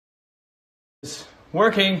It's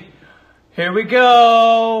working. Here we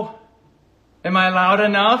go. Am I loud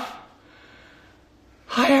enough?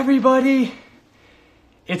 Hi everybody.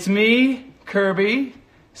 It's me, Kirby.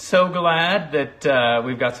 So glad that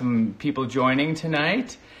we've got some people joining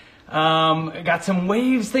tonight. Got some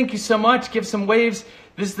waves. Thank you so much. Give some waves.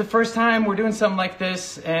 This is the first time we're doing something like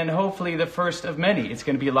this, and hopefully the first of many. It's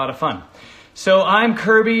going to be a lot of fun. So I'm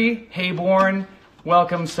Kirby Hayborn.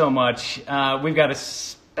 Welcome so much. We've got a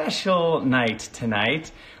special night tonight.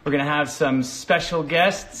 We're going to have some special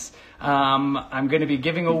guests. I'm going to be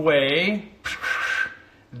giving away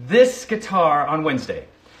this guitar on Wednesday.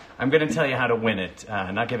 I'm going to tell you how to win it.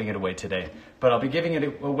 Not giving it away today, but I'll be giving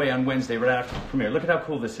it away on Wednesday right after the premiere. Look at how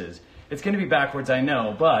cool this is. It's going to be backwards, I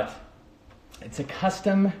know, but it's a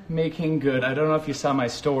custom making good. I don't know if you saw my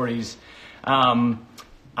stories.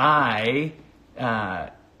 I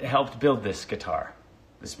helped build this guitar,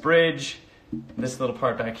 this bridge, this little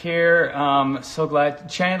part back here. So glad.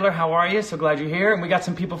 Chandler, how are you? So glad you're here. And we got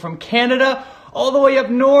some people from Canada all the way up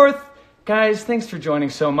north. Guys, thanks for joining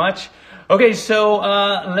so much. Okay, so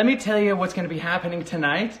let me tell you what's going to be happening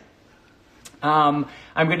tonight. I'm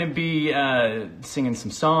going to be singing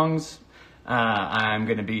some songs. I'm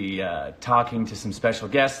going to be talking to some special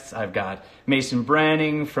guests. I've got Mason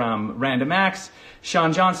Branning from Random Acts,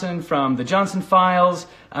 Shaun Johnson from the JohnsonFiles.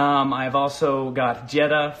 I've also got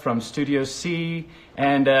Jetta from Studio C,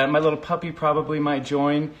 and my little puppy probably might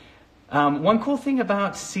join. One cool thing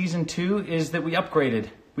about season 2 is that we upgraded.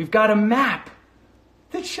 We've got a map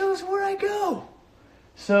that shows where I go.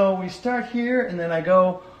 So we start here and then I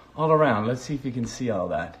go all around. Let's see if you can see all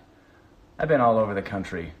that. I've been all over the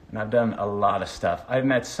country and I've done a lot of stuff. I've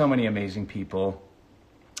met so many amazing people.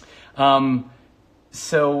 All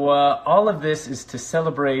of this is to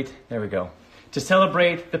celebrate, there we go, to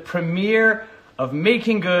celebrate the premiere of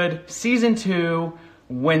Making Good Season 2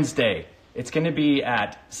 Wednesday. It's going to be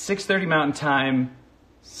at 6:30 Mountain Time,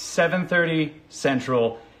 7:30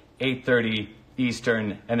 Central, 8:30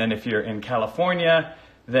 Eastern. And then if you're in California,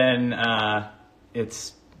 then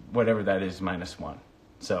it's whatever that is, -1.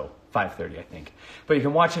 So 5:30, I think. But you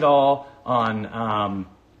can watch it all on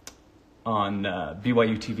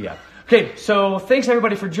BYUtv app. Okay, so thanks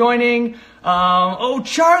everybody for joining. Oh,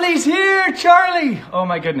 Charlie's here! Charlie! Oh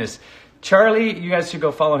my goodness. Charlie, you guys should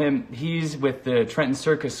go follow him. He's with the Trenton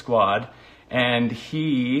Circus Squad. And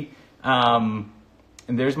and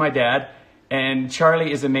there's my dad. And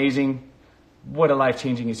Charlie is amazing. What a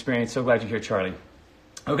life-changing experience. So glad you're here, Charlie.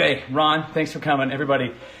 Okay, Ron, thanks for coming,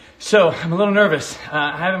 everybody. So, I'm a little nervous.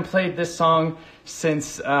 I haven't played this song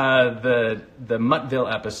since the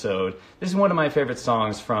Muttville episode. This is one of my favorite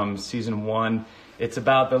songs from season 1. It's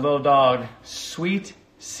about the little dog, Sweet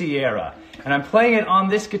Sierra. And I'm playing it on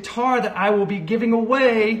this guitar that I will be giving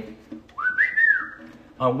away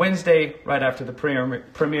on Wednesday, right after the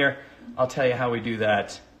premiere. I'll tell you how we do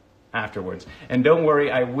that afterwards. And don't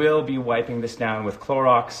worry, I will be wiping this down with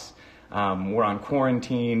Clorox. We're on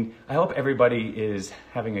quarantine. I hope everybody is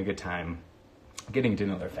having a good time getting to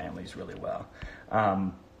know their families really well.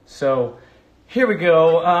 So here we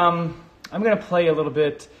go. I'm going to play a little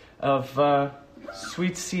bit of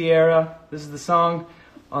Sweet Sierra. This is the song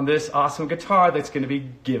on this awesome guitar that's going to be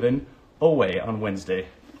given away on Wednesday.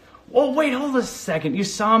 Oh, wait, hold a second. You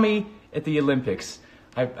saw me at the Olympics.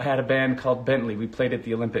 I had a band called Bentley. We played at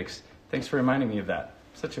the Olympics. Thanks for reminding me of that.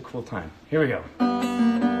 Such a cool time. Here we go.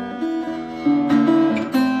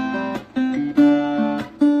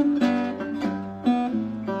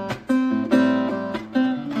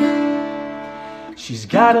 She's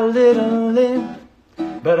got a little limp,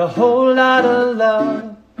 but a whole lot of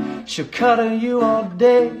love. She'll cuddle you all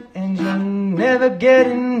day, and you'll never get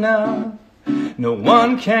enough. No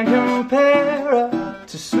one can compare her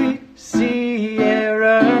to Sweet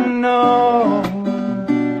Sierra, no.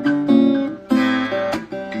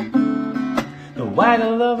 The white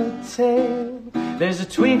of her tail, there's a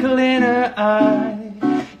twinkle in her eye.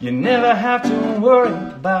 You never have to worry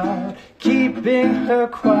about keeping her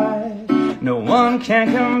quiet. No one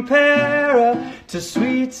can compare her to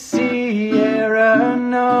Sweet Sierra,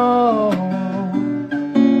 no.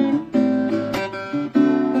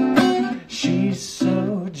 She's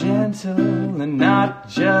so gentle and not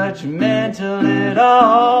judgmental at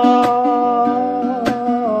all.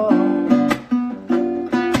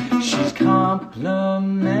 She's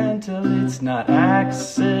complimental, it's not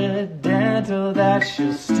accidental that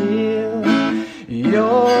she'll steal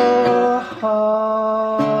your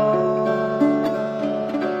heart.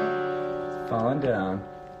 Falling down.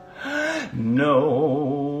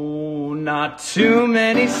 No, not too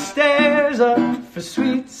many stairs up for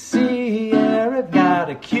Sweet Sierra. Got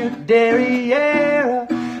a cute derriere,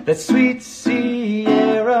 that sweet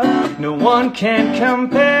Sierra, no one can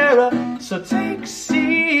compare her. So take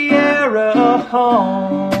Sierra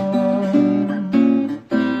home.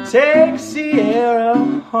 Take Sierra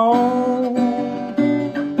home.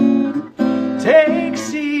 Take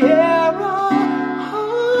Sierra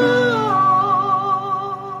home.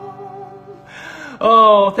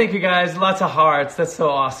 Oh, thank you guys. Lots of hearts. That's so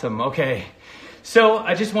awesome. Okay. So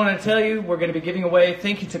I just want to tell you, we're going to be giving away,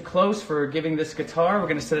 thank you to Close for giving this guitar. We're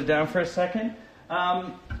going to set it down for a second.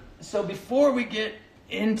 So before we get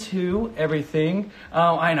into everything,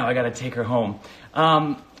 oh, I know, I got to take her home.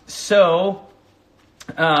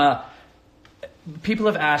 People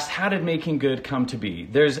have asked, how did Making Good come to be?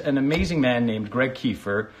 There's an amazing man named Greg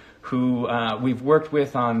Kiefer who we've worked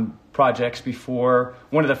with on projects before.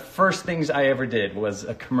 One of the first things I ever did was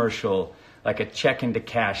a commercial, like a check into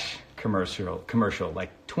cash commercial like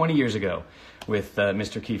 20 years ago with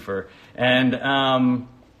Mr. Kiefer. And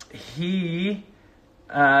he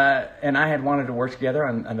and I had wanted to work together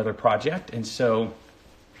on another project. And so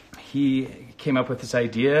he came up with this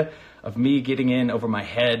idea of me getting in over my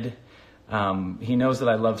head. He knows that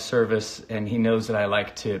I love service, and he knows that I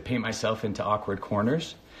like to paint myself into awkward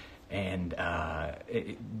corners. And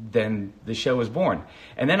then the show was born.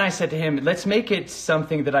 And then I said to him, let's make it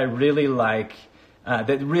something that I really like,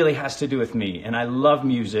 that really has to do with me. And I love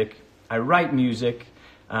music. I write music.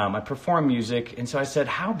 I perform music. And so I said,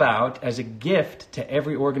 how about as a gift to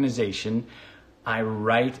every organization, I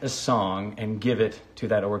write a song and give it to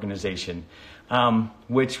that organization,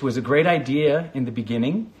 which was a great idea in the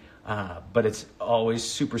beginning. But it's always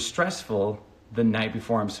super stressful the night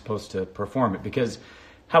before I'm supposed to perform it, because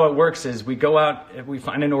how it works is we go out, we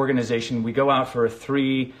find an organization, we go out for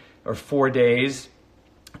 3 or 4 days,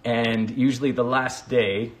 and usually the last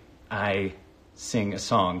day I sing a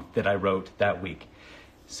song that I wrote that week.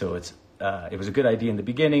 So it was a good idea in the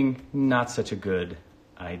beginning, not such a good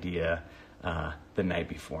idea the night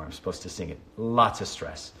before I'm supposed to sing it. Lots of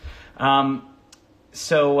stress.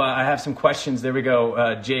 So I have some questions. There we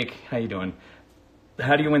go. Jake, how you doing?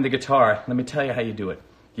 How do you win the guitar? Let me tell you how you do it.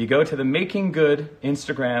 You go to the Making Good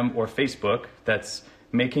Instagram or Facebook. That's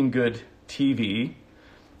Making Good TV.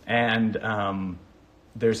 And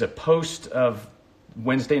there's a post of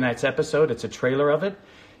Wednesday night's episode. It's a trailer of it.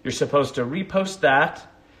 You're supposed to repost that.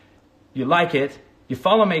 You like it. You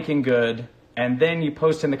follow Making Good. And then you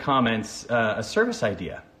post in the comments a service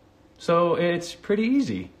idea. So it's pretty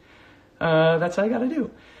easy. That's all you got to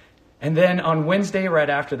do. And then on Wednesday, right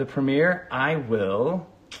after the premiere, I will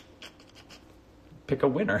pick a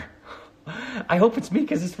winner. I hope it's me,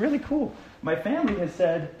 because it's really cool. My family has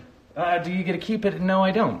said, do you get to keep it? No,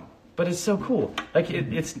 I don't. But it's so cool. Like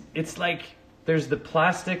it's like there's the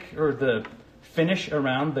plastic or the finish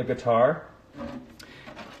around the guitar,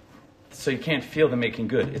 so you can't feel the Making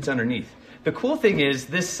Good. It's underneath. The cool thing is,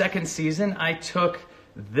 this second season, I took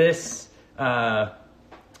this...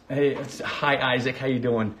 Hey, hi Isaac, how you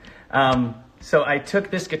doing? So I took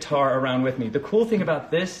this guitar around with me. The cool thing about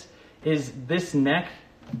this is this neck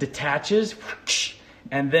detaches,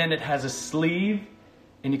 and then it has a sleeve,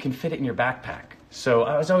 and you can fit it in your backpack. So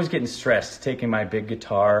I was always getting stressed taking my big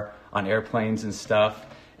guitar on airplanes and stuff,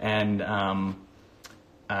 and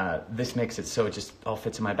this makes it so it just all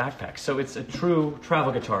fits in my backpack. So it's a true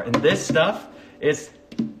travel guitar, and this stuff is,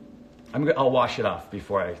 I'll wash it off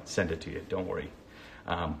before I send it to you, don't worry.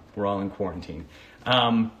 We're all in quarantine.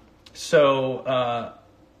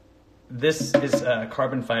 This is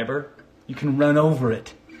carbon fiber. You can run over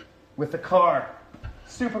it with the car.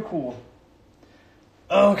 Super cool.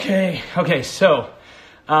 Okay, so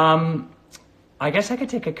I guess I could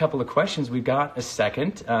take a couple of questions. We've got a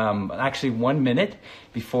second, actually 1 minute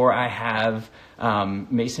before I have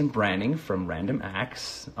Mason Branning from Random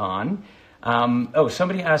Acts on.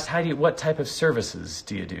 Somebody asked, what type of services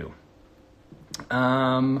do you do?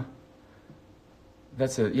 What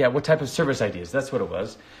type of service ideas? That's what it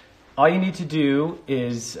was. All you need to do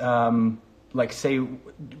is, say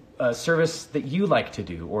a service that you like to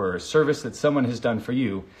do, or a service that someone has done for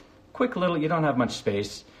you. Quick little, you don't have much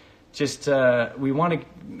space. Just, we want to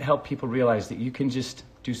help people realize that you can just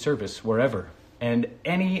do service wherever, and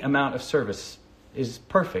any amount of service is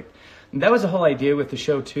perfect. And that was the whole idea with the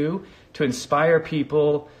show too, to inspire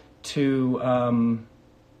people to,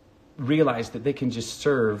 realize that they can just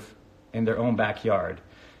serve in their own backyard.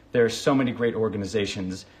 There are so many great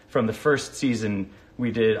organizations. From the first season, we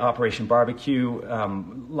did Operation Barbecue,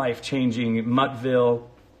 Life Changing, Muttville,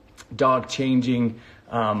 Dog Changing,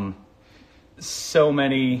 so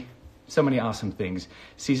many awesome things.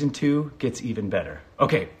 Season 2 gets even better.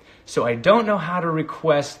 Okay, so I don't know how to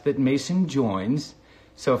request that Mason joins.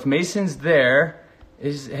 So if Mason's there,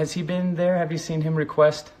 Has he been there? Have you seen him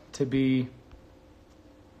request to be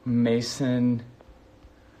Mason?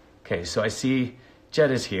 Okay, so I see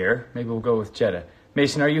Jetta's here. Maybe we'll go with Jetta.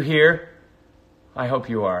 Mason, are you here? I hope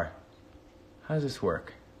you are. How does this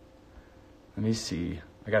work? Let me see.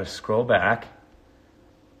 I gotta scroll back.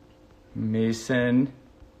 Mason.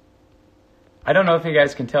 I don't know if you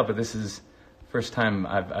guys can tell, but this is the first time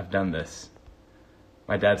I've done this.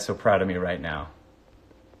 My dad's so proud of me right now.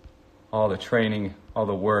 All the training, all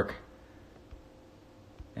the work,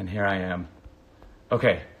 and here I am.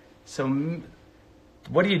 Okay, so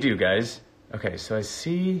what do you do, guys? Okay, so I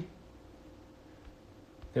see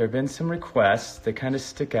there have been some requests. They kind of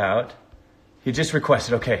stick out. He just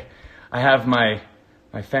requested, okay, I have my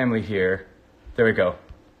family here. There we go.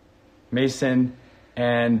 Mason,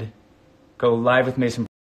 and go live with Mason.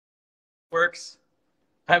 Works.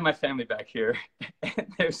 I have my family back here,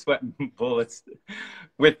 and they're sweating bullets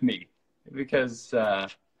with me because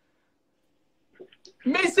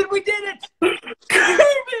Mason, we did it!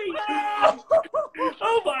 Kirby!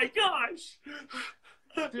 Oh my gosh!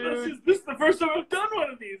 Dude. This is the first time I've done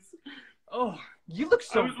one of these. Oh, you look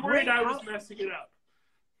so I was worried great. I was messing it up.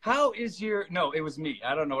 How is your... No, it was me.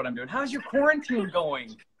 I don't know what I'm doing. How's your quarantine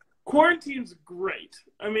going? Quarantine's great.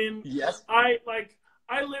 I mean, Yes. I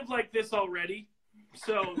live like this already,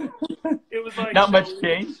 so it was like Not much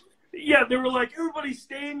change? Yeah, they were like, everybody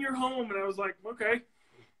stay in your home, and I was like, okay,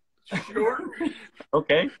 sure.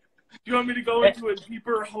 Okay. Do you want me to go into a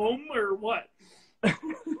deeper home or what?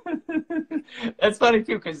 That's funny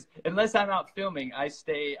too, because unless I'm out filming, I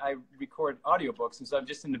record audiobooks, and so I'm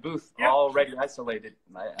just in the booth, already isolated.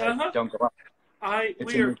 I don't go out.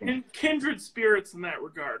 We are kindred spirits in that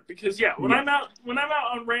regard, because when I'm out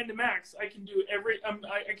on Random Acts, I can do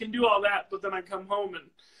I can do all that, but then I come home and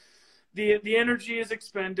the energy is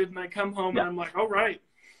expended, and I come home and I'm like, all right,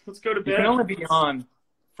 let's go to bed. You can only be on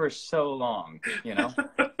for so long, you know.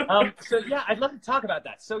 So yeah, I'd love to talk about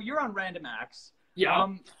that. So you're on Random Acts. Yeah.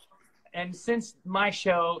 And since my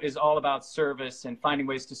show is all about service and finding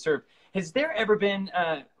ways to serve, has there ever been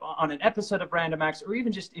on an episode of Random Acts, or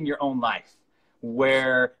even just in your own life,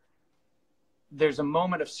 where there's a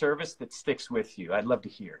moment of service that sticks with you? I'd love to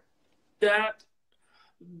hear.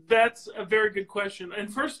 That's a very good question.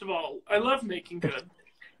 And first of all, I love making good.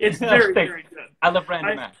 It's very, very good. I love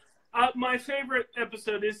Random Acts. My favorite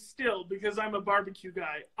episode is still, because I'm a barbecue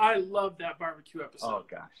guy, I love that barbecue episode. Oh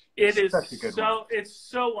gosh. It's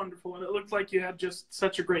so wonderful, and it looked like you had just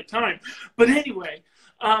such a great time. But anyway,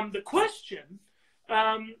 the question,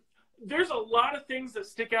 there's a lot of things that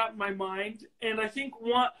stick out in my mind, and I think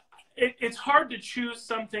it's hard to choose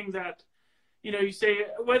something that, you know, you say,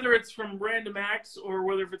 whether it's from Random Acts or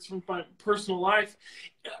whether it's from my personal life,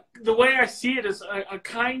 the way I see it is a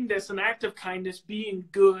kindness, an act of kindness, being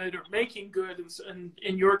good or making good, and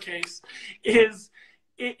in your case, is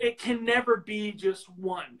it can never be just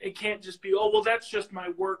one. It can't just be, oh, well, that's just my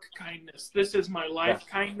work kindness. This is my life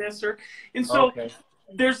kindness.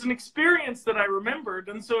 There's an experience that I remembered,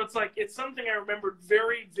 and so it's something I remembered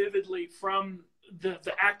very vividly from the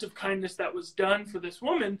act of kindness that was done for this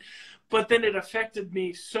woman, but then it affected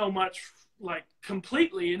me so much, like,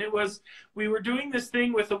 completely. And we were doing this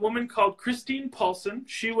thing with a woman called Christine Paulson.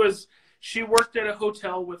 She worked at a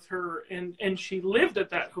hotel with her, and she lived at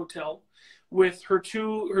that hotel with her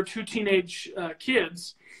two teenage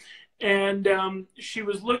kids. And she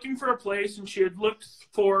was looking for a place, and she had looked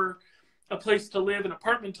for a place to live, an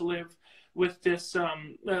apartment to live, with this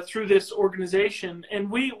through this organization. And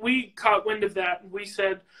we caught wind of that, and we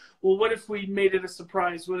said, well, what if we made it a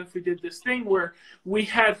surprise? What if we did this thing where we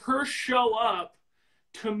had her show up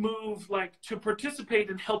to move, like, to participate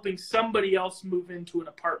in helping somebody else move into an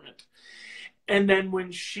apartment? And then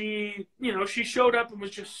when she showed up and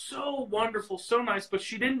was just so wonderful, so nice, but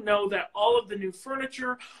she didn't know that all of the new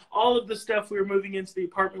furniture, all of the stuff we were moving into the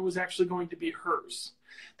apartment was actually going to be hers.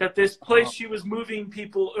 That this place she was moving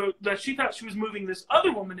people, that she thought she was moving this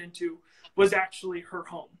other woman into, was actually her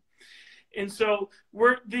home. And so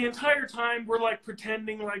the entire time we're like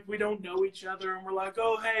pretending like we don't know each other, and we're like,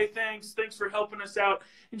 oh, hey, thanks for helping us out.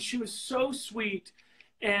 And she was so sweet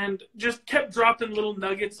and just kept dropping little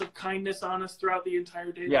nuggets of kindness on us throughout the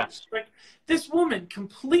entire day. Yeah. Like, this woman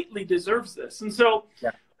completely deserves this. And so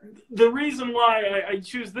the reason why I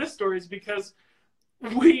choose this story is because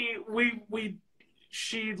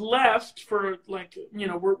she left for, like, you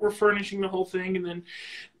know, we're furnishing the whole thing, and then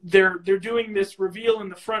they're doing this reveal in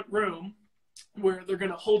the front room where they're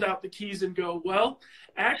going to hold out the keys and go, well,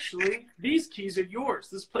 actually, these keys are yours.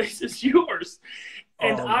 This place is yours.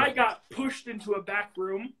 And I got pushed into a back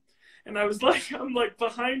room, And I'm like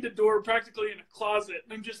behind a door, practically in a closet,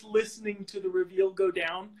 and I'm just listening to the reveal go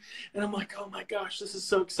down. And I'm like, oh my gosh, this is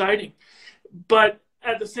so exciting. But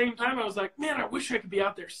at the same time, I was like, man, I wish I could be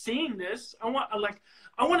out there seeing this. I want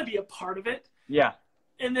to be a part of it. Yeah.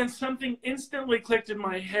 And then something instantly clicked in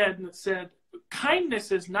my head, and it said,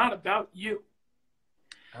 kindness is not about you.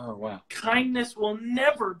 Oh, wow. Kindness will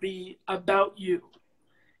never be about you.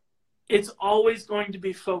 It's always going to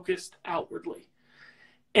be focused outwardly.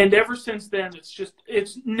 And ever since then,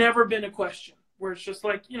 it's never been a question where it's just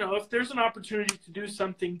like, if there's an opportunity to do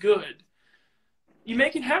something good, you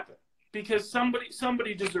make it happen because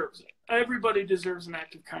somebody deserves it. Everybody deserves an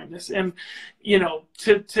act of kindness. And,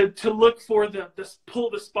 to look for pull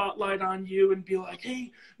the spotlight on you and be like,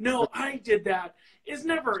 hey, no, I did that it's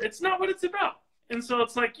not what it's about. And so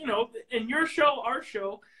it's like, in your show, our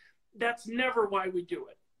show, that's never why we do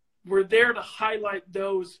it. We're there to highlight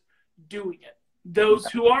those doing it. Those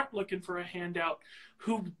who aren't looking for a handout,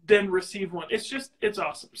 who then receive one. It's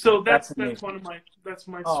awesome. So that's my story.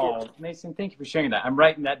 Oh, Mason, thank you for sharing that. I'm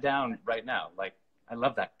writing that down right now. Like, I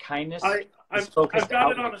love that. Kindness. I've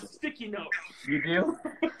got it on a sticky note. You do?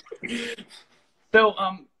 So,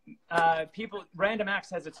 Random Acts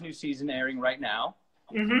has its new season airing right now.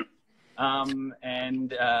 Mm-hmm.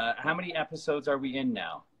 And how many episodes are we in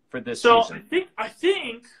now for this season? I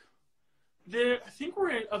think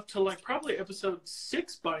we're up to like probably episode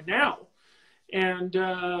 6 by now, and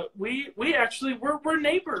we're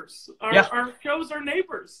neighbors. Our shows are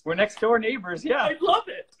neighbors. We're next door neighbors. Yeah, I love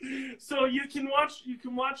it. So you can watch.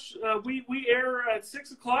 We air at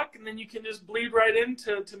 6 o'clock, and then you can just bleed right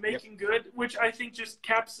into Making Good, which I think just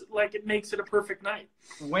it makes it a perfect night.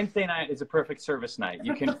 Wednesday night is a perfect service night.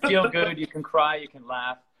 You can feel good. You can cry. You can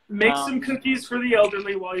laugh. Make some cookies for the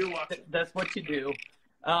elderly while you're watching. That's what you do.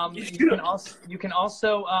 You can also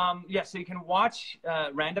so you can watch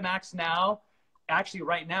Random Acts now, actually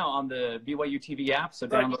right now on the BYUtv app. So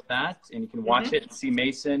download that and you can watch it and see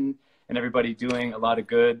Mason and everybody doing a lot of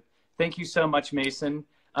good. Thank you so much, Mason.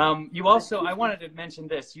 You also, I wanted to mention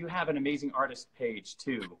this. You have an amazing artist page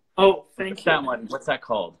too. Oh, thank you. That one. What's that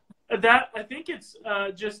called? That I think it's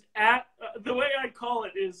just at the way I call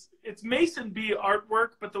it is it's Mason B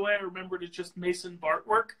Artwork, but the way I remember it is just Mason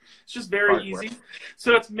Bartwork. It's just very easy.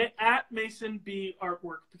 So it's at Mason B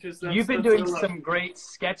Artwork because you've been doing some great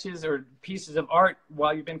sketches or pieces of art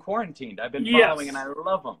while you've been quarantined. I've been following and I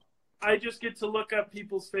love them. I just get to look up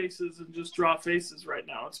people's faces and just draw faces right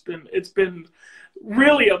now. It's been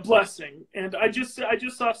really a blessing. And I just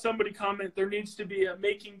saw somebody comment there needs to be a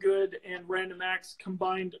Making Good and Random Acts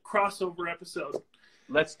combined crossover episode.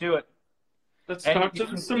 Let's do it. Let's talk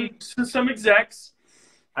to some execs.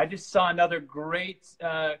 I just saw another great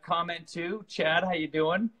comment too. Chad, how you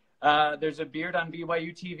doing? There's a beard on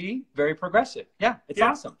BYUtv. Very progressive. Yeah, it's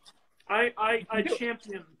awesome. I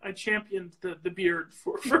championed the beard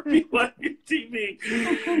for BYUtv.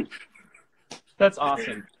 That's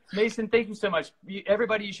awesome. Mason, thank you so much.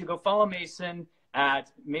 Everybody, you should go follow Mason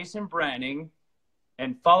at Mason Branning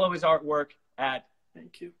and follow his artwork at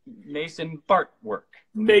Mason Bartwork.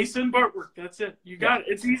 Mason Bartwork. That's it. You got it.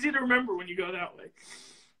 It's easy to remember when you go that way.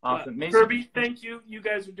 Awesome. Mason, Kirby, thank you. You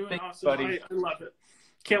guys are doing awesome. I love it.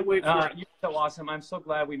 Can't wait for it. You're so awesome. I'm so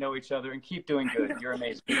glad we know each other and keep doing good. You're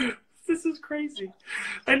amazing. This is crazy.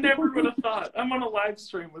 I never would have thought. I'm on a live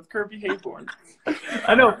stream with Kirby Hayborn.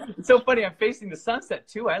 I know. It's so funny. I'm facing the sunset,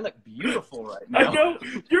 too. I look beautiful right now. I know.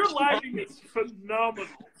 Your lighting is phenomenal.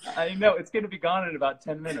 I know. It's going to be gone in about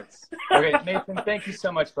 10 minutes. Okay, Nathan, thank you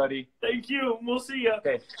so much, buddy. Thank you. We'll see you.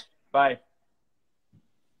 Okay, bye.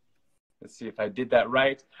 Let's see if I did that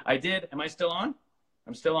right. I did. Am I still on?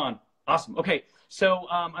 I'm still on. Awesome. Okay. So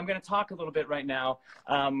I'm going to talk a little bit right now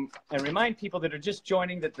and remind people that are just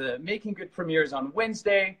joining that the Making Good premiere is on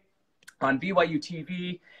Wednesday on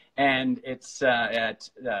BYUtv, and it's at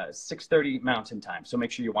 6:30 Mountain Time. So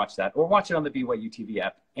make sure you watch that, or watch it on the BYUtv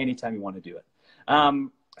app anytime you want to do it.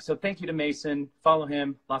 So thank you to Mason. Follow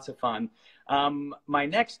him. Lots of fun. My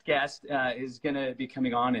next guest is going to be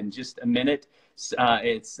coming on in just a minute.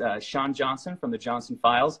 It's Shaun Johnson from the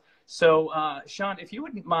JohnsonFiles. So Shaun, if you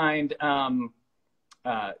wouldn't mind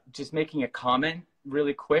just making a comment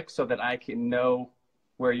really quick so that I can know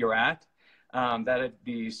where you're at. That'd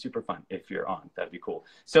be super fun if you're on. That'd be cool.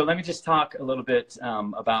 So let me just talk a little bit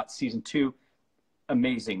about season 2.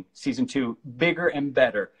 Amazing. Season 2, bigger and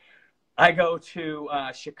better. I go to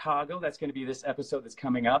Chicago. That's going to be this episode that's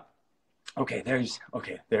coming up. Okay, there he is.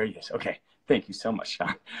 Okay, thank you so much,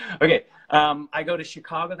 Shaun. Okay, I go to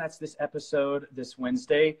Chicago. That's this episode this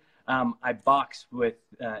Wednesday. I box with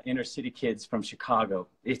inner city kids from Chicago.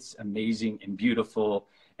 It's amazing and beautiful,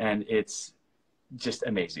 and it's just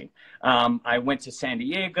amazing. I went to San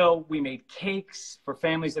Diego. We made cakes for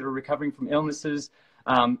families that are recovering from illnesses.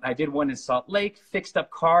 I did one in Salt Lake, fixed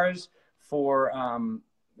up cars for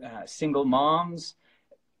single moms.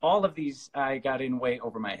 All of these, I got in way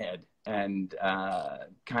over my head and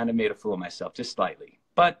kind of made a fool of myself, just slightly.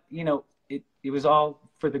 But, you know, it was all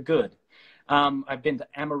for the good. I've been to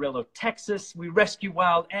Amarillo, Texas. We rescue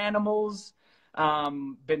wild animals.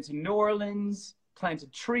 Been to New Orleans,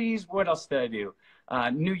 planted trees. What else did I do?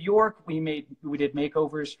 New York, we did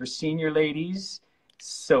makeovers for senior ladies.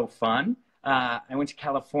 So fun. I went to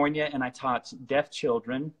California and I taught deaf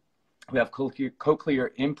children who have cochlear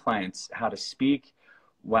implants how to speak.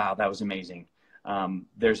 Wow, that was amazing.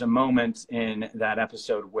 There's a moment in that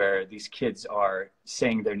episode where these kids are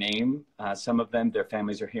saying their name. Some of them, their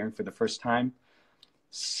families are hearing for the first time.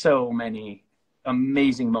 So many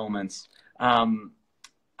amazing moments.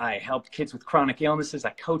 I helped kids with chronic illnesses. I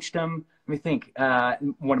coached them. Let me think.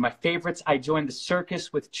 One of my favorites, I joined the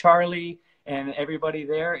circus with Charlie and everybody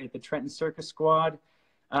there at the Trenton Circus Squad.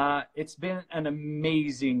 It's been an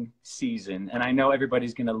amazing season, and I know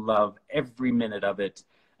everybody's going to love every minute of it.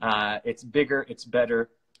 It's bigger, it's better.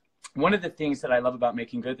 One of the things that I love about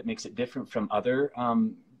Making Good that makes it different from other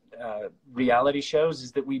reality shows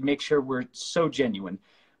is that we make sure we're so genuine.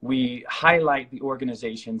 We highlight the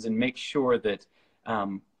organizations and make sure that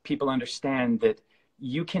people understand that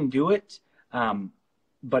you can do it,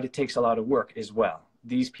 but it takes a lot of work as well.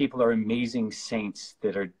 These people are amazing saints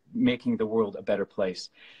that are making the world a better place.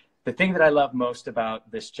 The thing that I love most about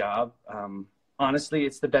this job, honestly,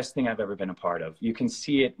 it's the best thing I've ever been a part of. You can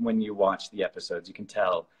see it when you watch the episodes. You can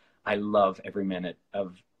tell I love every minute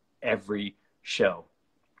of every show.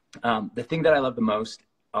 The thing that I love the most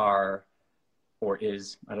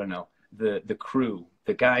is, I don't know, the crew,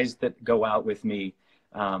 the guys that go out with me.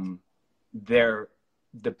 They're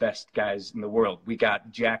the best guys in the world. We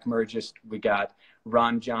got Jack Murgis, we got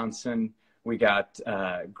Ron Johnson, we got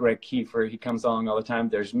Greg Kiefer. He comes along all the time.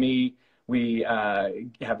 There's me. We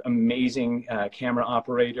have amazing camera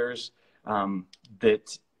operators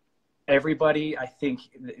that everybody, I think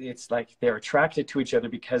it's like they're attracted to each other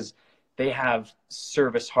because they have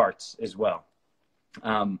service hearts as well.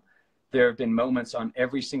 There have been moments on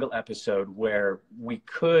every single episode where we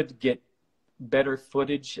could get better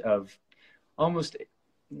footage of almost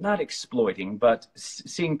not exploiting, but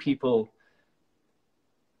seeing people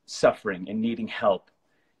suffering and needing help.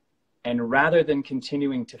 And rather than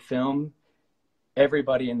continuing to film,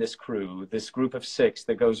 everybody in this crew, this group of 6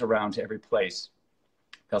 that goes around to every place,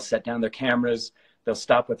 they'll set down their cameras, they'll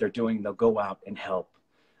stop what they're doing, they'll go out and help.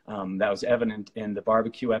 That was evident in the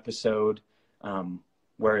barbecue episode,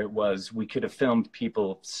 where we could have filmed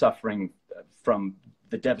people suffering from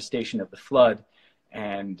the devastation of the flood.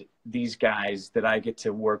 And these guys that I get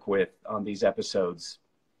to work with on these episodes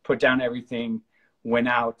put down everything, went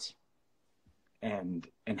out and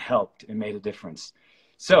helped and made a difference.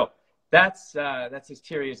 So that's as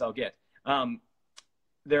teary as I'll get.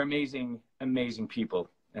 They're amazing, amazing people,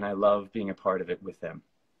 and I love being a part of it with them.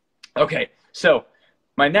 Okay, so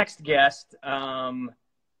my next guest,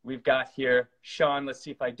 we've got here Shaun. Let's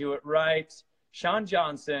see if I do it right. Shaun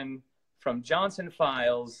Johnson from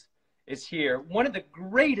JohnsonFiles is here. One of the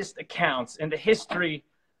greatest accounts in the history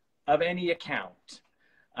of any account.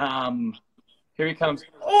 Here he comes.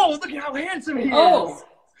 Oh, look at how handsome he is.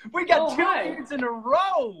 We got 2 dudes in a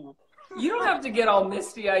row. You don't have to get all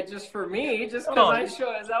misty-eyed just for me, just because I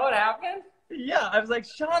show. Is that what happened? Yeah, I was like,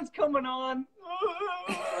 Shaun's coming on.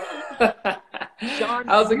 Shaun,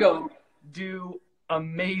 how's it going? Do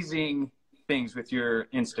amazing things with your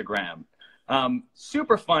Instagram.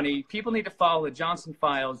 Super funny. People need to follow the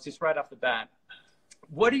JohnsonFiles just right off the bat.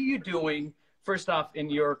 What are you doing, first off, in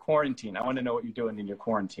your quarantine? I want to know what you're doing in your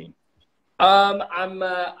quarantine.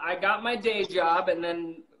 I got my day job, and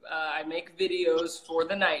then I make videos for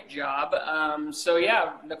the night job. So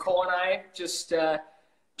yeah, Nicole and I just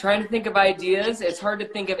trying to think of ideas. It's hard to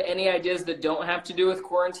think of any ideas that don't have to do with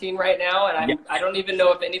quarantine right now. And I don't even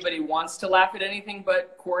know if anybody wants to laugh at anything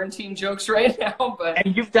but quarantine jokes right now. But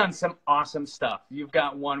and you've done some awesome stuff. You've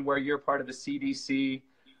got one where you're part of the CDC.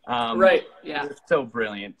 Right. Yeah. It's so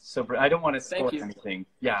brilliant. I don't want to spoil anything.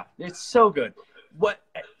 Yeah, it's so good.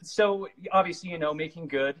 So obviously, Making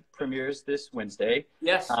Good premieres this Wednesday.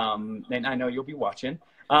 Yes. And I know you'll be watching.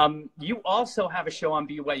 You also have a show on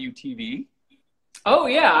BYUtv. Oh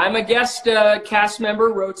yeah, I'm a guest cast member,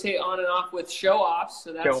 rotate on and off with Show Offs.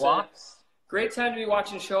 So that's great time to be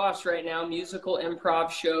watching Show Offs right now. Musical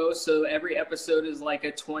improv show. So every episode is like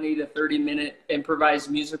a 20 to 30 minute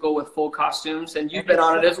improvised musical with full costumes, and you've been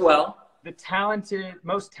on it as well. The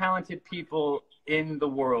most talented people in the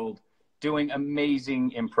world doing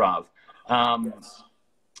amazing improv. Yes.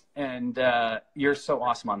 And you're so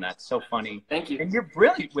awesome on that. So funny. Thank you. And you're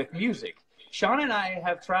brilliant with music. Shaun and I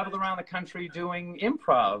have traveled around the country doing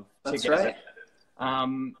improv That's together.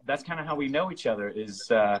 right. That's kind of how we know each other is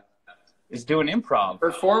doing improv.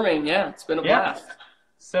 Performing, yeah. It's been a blast.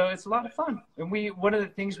 So it's a lot of fun. And one of the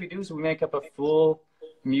things we do is we make up a full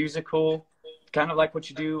musical, kind of like what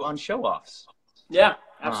you do on show-offs. Yeah,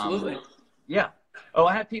 absolutely. Yeah. Oh,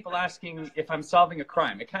 I had people asking if I'm solving a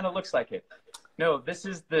crime. It kind of looks like it. No, this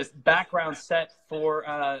is the background set for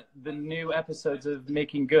the new episodes of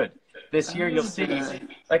Making Good. This year you'll see,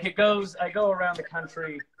 like I go around the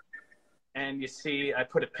country and you see, I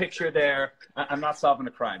put a picture there. I'm not solving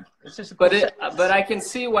a crime. It's just but I can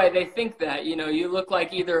see why they think that. You know, you look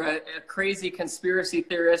like either a crazy conspiracy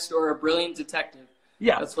theorist or a brilliant detective.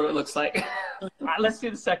 Yeah. That's what it looks like. Let's do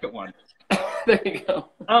the second one. There you go.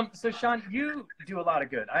 So Shaun, you do a lot of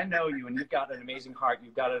good. I know you, and you've got an amazing heart.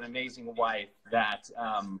 You've got an amazing wife that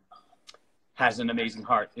has an amazing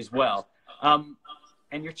heart as well.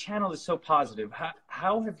 And your channel is so positive.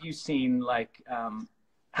 How have you seen, like,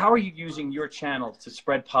 how are you using your channel to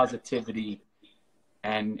spread positivity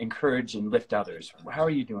and encourage and lift others? How are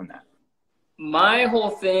you doing that? My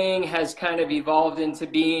whole thing has kind of evolved into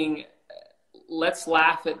being, let's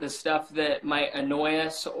laugh at the stuff that might annoy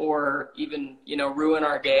us or even, ruin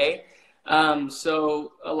our day.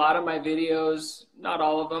 So a lot of my videos, not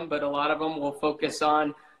all of them, but a lot of them will focus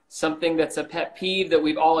on something that's a pet peeve that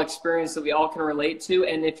we've all experienced, that we all can relate to.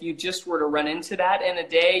 And if you just were to run into that in a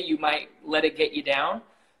day, you might let it get you down.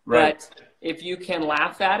 Right. But if you can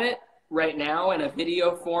laugh at it right now in a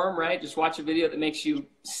video form, right, just watch a video that makes you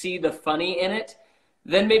see the funny in it,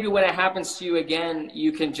 then maybe when it happens to you again,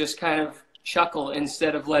 you can just kind of chuckle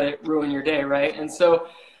instead of let it ruin your day, right? And so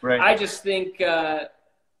I just think,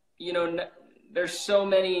 there's so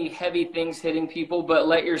many heavy things hitting people, but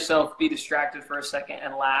let yourself be distracted for a second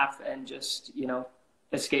and laugh and just,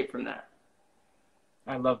 escape from that.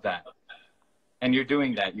 I love that. And you're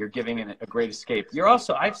doing that. You're giving it a great escape. You're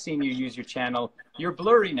also, I've seen you use your channel. You're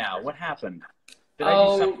blurry now. What happened? Did I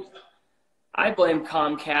do something? I blame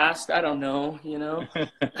Comcast. I don't know,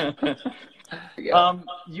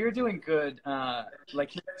 You're doing good.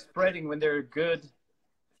 Like you're spreading when there are good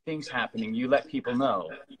things happening. You let people know.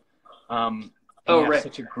 You have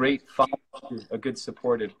such a great following, a good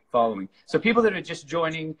supportive following. So people that are just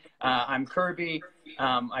joining, I'm Kirby.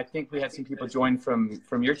 I think we had some people join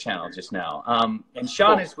from your channel just now. And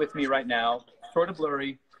Shaun is with me right now, sort of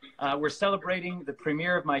blurry. We're celebrating the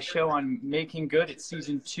premiere of my show on Making Good. It's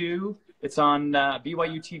season 2. It's on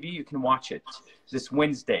BYUtv. You can watch it this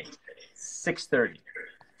Wednesday, 6:30.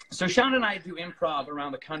 So Shaun and I do improv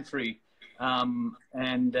around the country.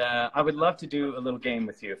 And I would love to do a little game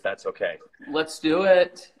with you if that's okay. Let's do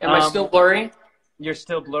it. Am I still blurry? You're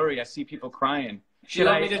still blurry. I see people crying. Do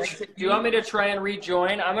you want me to try and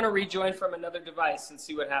rejoin? I'm going to rejoin from another device and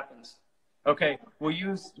see what happmes. Okay. Will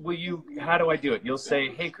you, how do I do it? You'll say,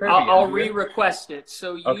 hey, Kirby. I'll re-request it.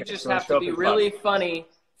 So you just have to be really funny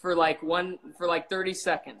for like 30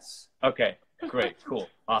 seconds. Okay. Great. Cool.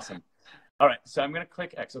 Awesome. All right, so I'm going to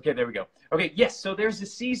click X. Okay, there we go. Okay, yes, so there's a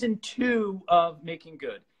season 2 of Making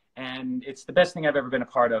Good, and it's the best thing I've ever been a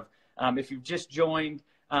part of. If you've just joined,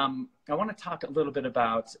 I want to talk a little bit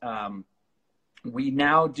about, we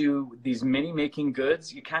now do these mini Making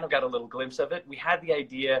Goods. You kind of got a little glimpse of it. We had the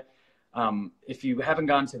idea, if you haven't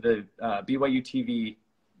gone to the BYUtv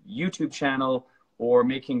YouTube channel or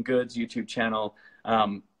Making Goods YouTube channel,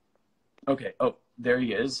 okay, oh, there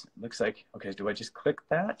he is. Looks like, okay, do I just click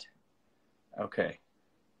that? Okay.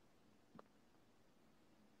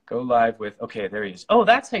 Go live with, okay, there he is. Oh,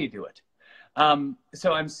 that's how you do it.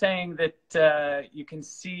 So I'm saying that you can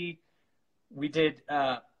see we did,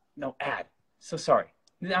 no, ad. So sorry.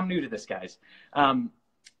 I'm new to this, guys.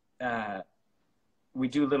 We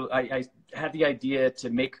do a little, I had the idea to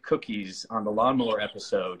make cookies on the lawnmower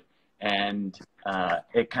episode, and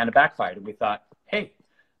it kind of backfired. And we thought, hey,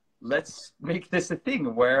 let's make this a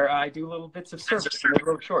thing where I do little bits of service in the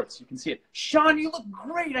little shorts. You can see it. Shaun, you look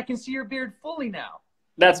great. I can see your beard fully now.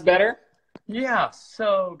 That's better? Yeah,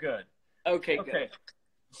 so good. Okay, good.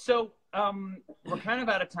 So we're kind of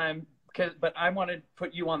out of time, but I want to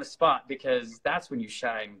put you on the spot because that's when you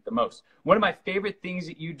shine the most. One of my favorite things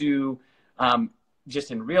that you do,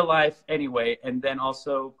 just in real life anyway, and then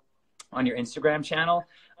also on your Instagram channel,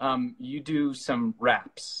 you do some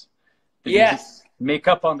raps. Yes. Make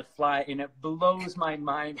up on the fly, and it blows my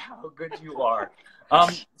mind how good you are.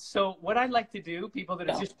 So what I'd like to do, people that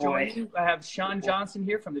are just joining, I have Shaun Johnson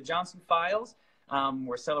here from the JohnsonFiles.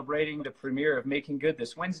 We're celebrating the premiere of Making Good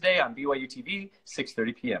this Wednesday on BYUtv,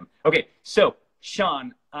 6:30 p.m. Okay, so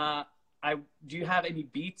Shaun, do you have any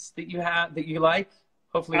beats that you like?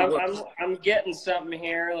 Hopefully, I'm getting something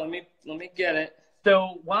here. Let me get it.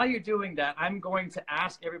 So while you're doing that, I'm going to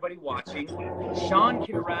ask everybody watching. Shaun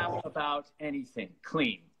can rap about anything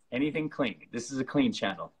clean. This is a clean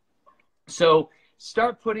channel. So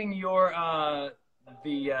start putting your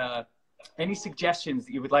any suggestions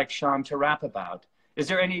that you would like Shaun to rap about. Is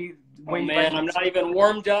there any way? Oh man, I'm not even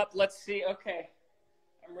warmed up. Let's see. Okay,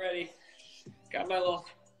 I'm ready. Got my little.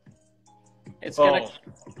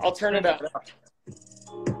 I'll turn it up.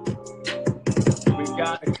 We've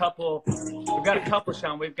got a couple,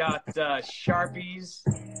 Shaun. We've got Sharpies,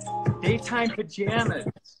 daytime pajamas.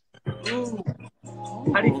 Ooh.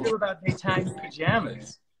 How do you feel about daytime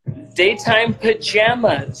pajamas? Daytime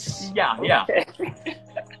pajamas. Yeah. Okay.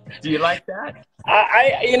 Do you like that?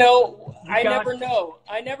 I never know.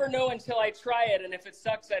 I never know until I try it, and if it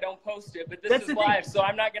sucks, I don't post it. But this is live, so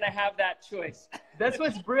I'm not going to have that choice. That's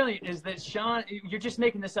what's brilliant, is that Shaun, you're just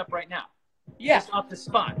making this up right now. Yeah. Just off the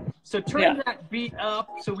spot. So turn that beat up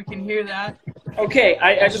so we can hear that. Okay,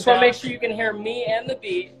 I just want to make sure you can hear me and the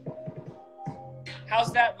beat.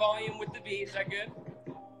 How's that volume with the beat? Is that good?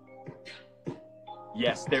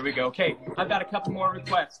 Yes, there we go. Okay, I've got a couple more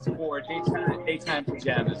requests for daytime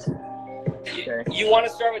pajamas. Okay. You want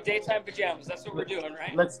to start with daytime pajamas? That's what we're doing,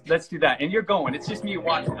 right? Let's do that. And you're going. It's just me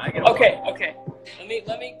watching. Okay. Let me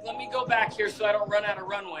go back here so I don't run out of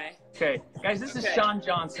runway. Okay, guys, this is Shaun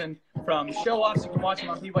Johnson from Show Offs. You can watch him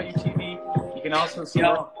on BYUtv. You can also see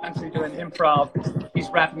him actually doing improv. He's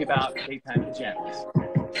rapping about daytime pajamas.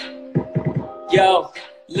 Yo,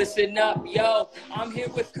 listen up, yo. I'm here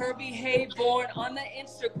with Kirby Hayborn on the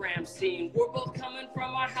Instagram scene. We're both coming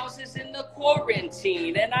from our houses in the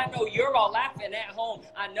quarantine. And I know you're all laughing at home.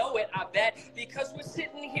 I know it, I bet. Because we're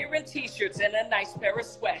sitting here in t-shirts and a nice pair of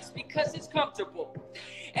sweats. Because it's comfortable.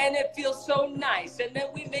 And it feels so nice. And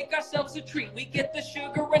then we make ourselves a treat. We get the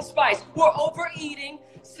sugar and spice. We're overeating.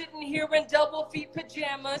 Sitting here in double feet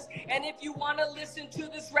pajamas. And if you want to listen to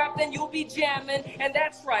this rap, then you'll be jamming. And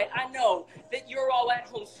that's right, I know that you're all at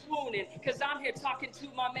home swooning. Because I'm here talking to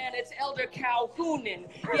my man, it's Elder Calhoonin.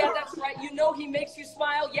 Yeah, that's right, you know he makes you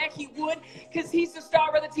smile. Yeah, he would. Because he's the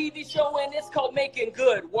star of the TV show, and it's called Making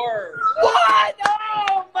Good. Word. What?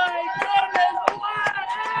 Oh, my goodness. Wow.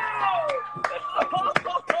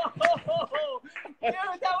 Dude,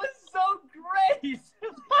 that was so great.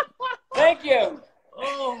 Thank you.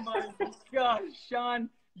 Oh my gosh, Shaun,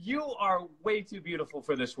 you are way too beautiful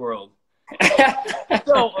for this world.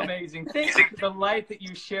 So amazing. Thank you for the light that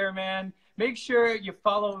you share, man. Make sure you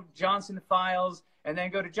follow JohnsonFiles and then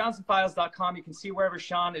go to JohnsonFiles.com. You can see wherever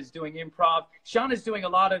Shaun is doing improv. Shaun is doing a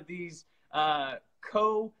lot of these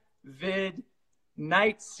COVID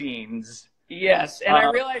night scenes. Yes, and I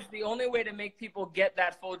realized the only way to make people get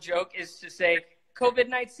that full joke is to say COVID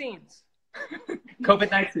night scenes.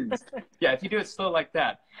 COVID-19. Yeah, if you do it slow like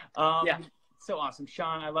that. So awesome.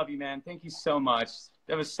 Shaun, I love you, man. Thank you so much.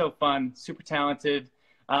 That was so fun. Super talented.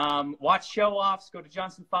 Watch Show Offs. Go to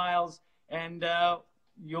JohnsonFiles. And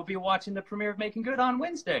you'll be watching the premiere of Making Good on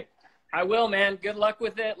Wednesday. I will, man. Good luck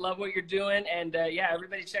with it. Love what you're doing. And,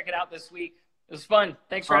 everybody check it out this week. It was fun.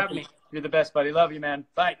 Thanks for having me. You're the best, buddy. Love you, man.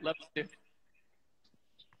 Bye. Love you, too.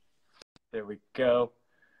 There we go.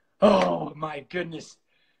 Oh, my goodness.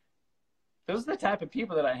 Those are the type of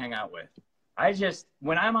people that I hang out with.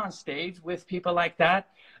 When I'm on stage with people like that,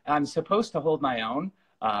 I'm supposed to hold my own,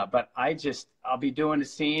 but I'll be doing a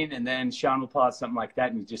scene, and then Shaun will pull out something like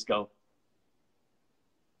that, and you just go,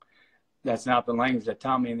 that's not the language that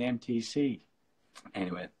taught me in the MTC.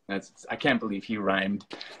 Anyway, I can't believe he rhymed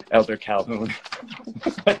Elder Calhoun.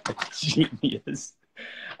 What a genius.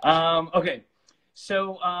 Okay,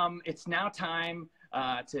 so it's now time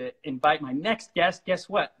to invite my next guest. Guess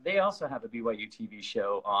what? They also have a BYUtv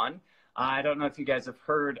show on. I don't know if you guys have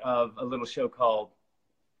heard of a little show called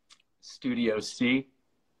Studio C.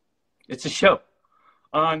 It's a show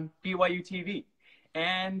on BYUtv.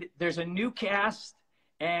 And there's a new cast,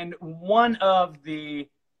 and one of the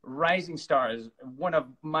rising stars, one of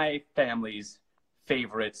my family's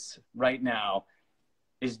favorites right now,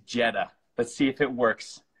 is Jetta. Let's see if it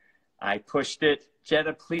works. I pushed it.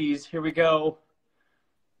 Jetta, please. Here we go.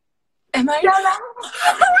 Am I?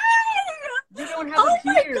 You don't have a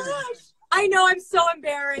tears. My gosh. I know, I'm so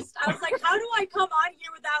embarrassed. I was like, how do I come on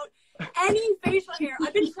here without any facial hair?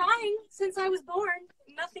 I've been trying since I was born.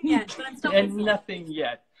 Nothing yet, but I'm still and nothing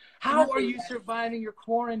yet. How are you surviving your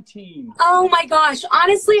quarantine? Oh my gosh.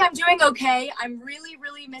 Honestly, I'm doing okay. I'm really,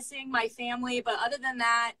 really missing my family. But other than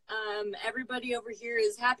that, everybody over here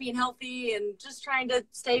is happy and healthy and just trying to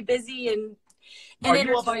stay busy and Are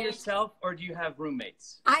you all by yourself or do you have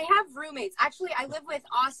roommates? I have roommates. Actually, I live with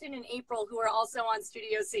Austin and April, who are also on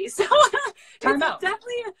Studio C. So Time out.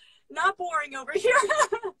 Definitely not boring over here.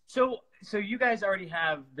 So you guys already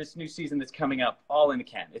have this new season that's coming up all in the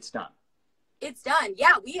can. It's done. It's done.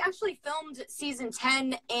 Yeah, we actually filmed season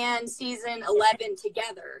 10 and season 11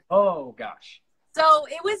 together. Oh, gosh. So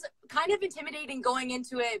it was kind of intimidating going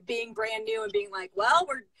into it, being brand new and being like, well,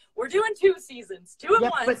 we're doing 2 seasons, 2 at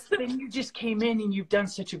once. But then you just came in and you've done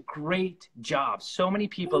such a great job. So many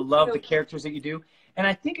people love the characters that you do. And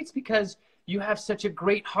I think it's because you have such a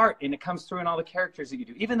great heart and it comes through in all the characters that you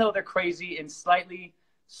do. Even though they're crazy and slightly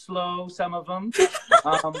slow, some of them,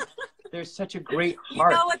 there's such a great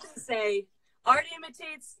heart. You know what they say. Art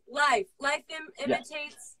imitates life. Life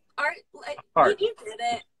imitates art. Art. You did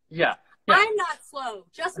it. Yeah. I'm not slow.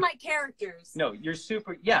 Just my characters. No, you're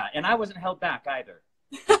super. Yeah, and I wasn't held back either.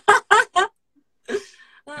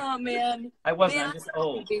 Oh, man. I wasn't. Man, I'm just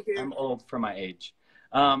old. I'm old for my age.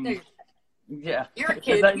 Yeah. You're a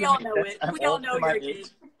kid. We all know it. We all know you're a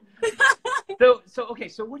kid. Okay.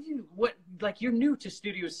 So like you're new to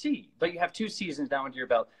Studio C, but you have 2 seasons now under your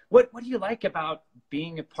belt. What do you like about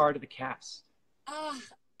being a part of the cast?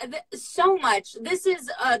 So much. This is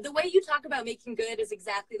the way you talk about making good is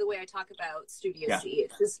exactly the way I talk about Studio C.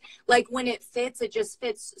 It's just like when it fits, it just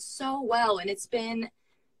fits so well, and it's been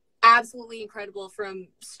absolutely incredible from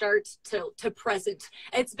start to present.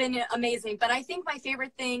 It's been amazing. But I think my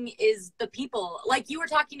favorite thing is the people. Like you were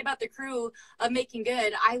talking about the crew of Making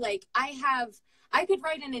Good. I could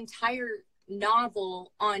write an entire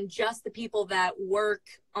novel on just the people that work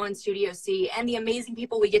on Studio C and the amazing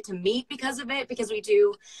people we get to meet because of it, because we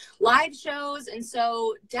do live shows. And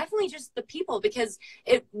so definitely just the people, because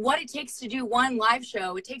what it takes to do one live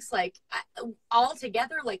show, it takes like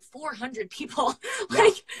altogether like 400 people.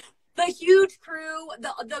 Like the huge crew,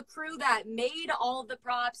 the crew that made all of the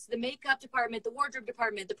props, the makeup department, the wardrobe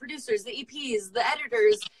department, the producers, the EPs, the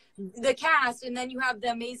editors, the cast, and then you have the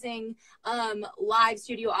amazing live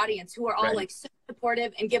studio audience who are all like so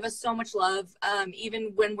supportive and give us so much love,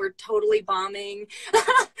 even when we're totally bombing.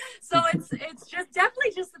 So it's just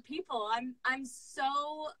definitely just the people. I'm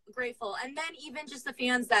so grateful, and then even just the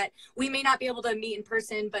fans that we may not be able to meet in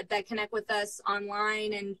person, but that connect with us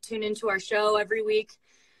online and tune into our show every week.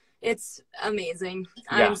 It's amazing.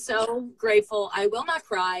 Yeah. I'm so grateful. I will not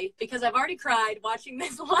cry because I've already cried watching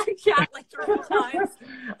this live chat like 3 times.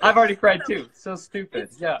 I've already cried too. So stupid.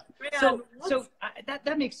 Yeah. Man, so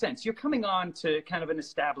that makes sense. You're coming on to kind of an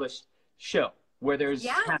established show where there's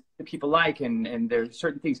the people like and there's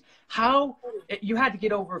certain things. How you had to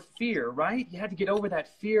get over fear, right? You had to get over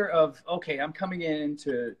that fear of, okay, I'm coming in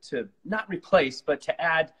to not replace, but to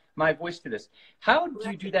add my voice to this. How do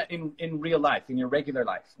you do that in real life, in your regular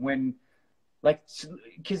life, when, like,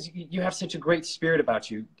 because you have such a great spirit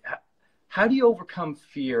about you? How do you overcome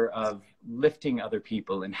fear of lifting other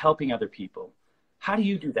people and helping other people? How do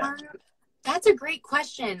you do that? That's a great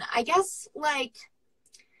question. I guess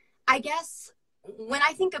when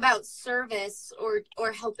I think about service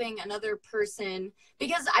or helping another person,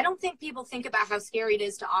 because I don't think people think about how scary it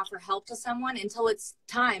is to offer help to someone until it's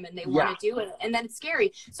time and they want to do it. And then it's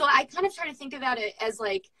scary. So I kind of try to think about it as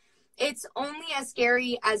like, it's only as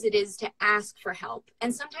scary as it is to ask for help.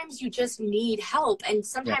 And sometimes you just need help and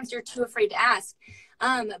sometimes you're too afraid to ask.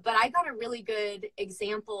 But I got a really good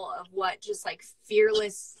example of what just like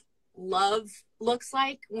fearless love looks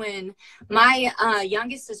like when my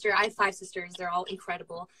youngest sister, I have 5 sisters, they're all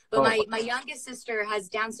incredible, but my youngest sister has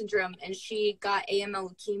Down syndrome and she got AML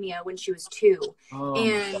leukemia when she was 2.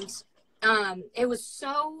 And it was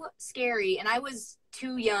so scary and I was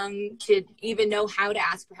too young to even know how to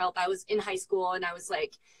ask for help. I was in high school and I was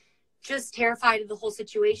like just terrified of the whole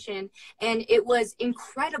situation, and it was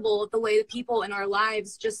incredible the way the people in our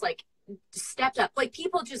lives just like stepped up. Like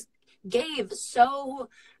people just gave so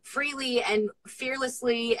freely and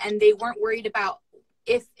fearlessly, and they weren't worried about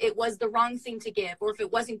if it was the wrong thing to give or if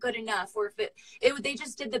it wasn't good enough or if they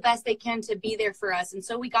just did the best they can to be there for us. And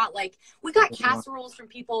so we got casseroles from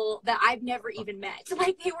people that I've never even met.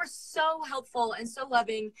 Like they were so helpful and so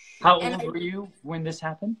loving. How old were you when this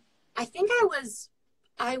happened? I think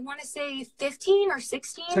I want to say 15 or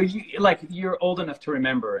 16. So you're old enough to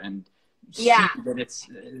remember and see that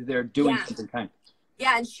they're doing something kind.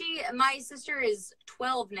 Yeah, and my sister is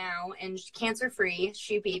 12 now and cancer free.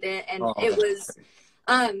 She beat it, and it was,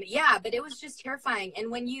 but it was just terrifying. And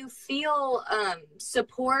when you feel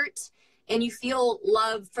support and you feel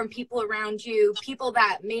love from people around you, people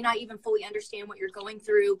that may not even fully understand what you're going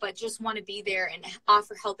through, but just want to be there and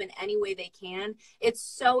offer help in any way they can. It's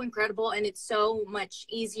so incredible, and it's so much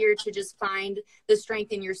easier to just find the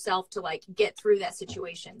strength in yourself to like get through that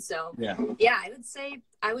situation. So yeah,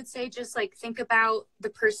 I would say just like think about the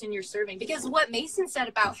person you're serving, because what Mason said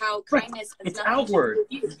about how kindness is outward.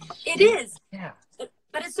 It is. Yeah.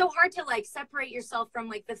 But it's so hard to like separate yourself from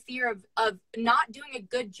like the fear of not doing a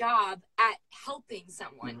good job at helping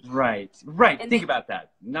someone. Right. And think about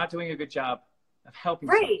that. Not doing a good job of helping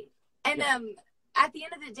someone. And at the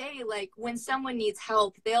end of the day, like when someone needs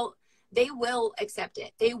help, they will accept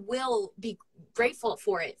it. They will be grateful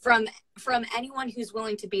for it from anyone who's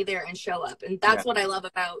willing to be there and show up. And that's what I love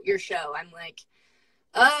about your show. I'm like,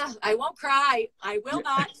 I won't cry. I will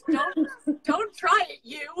not. Don't try it,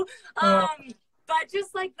 you. But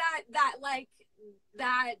just like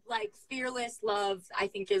that fearless love, I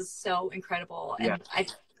think is so incredible. And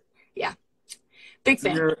big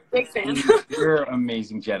fan. Big fan. You're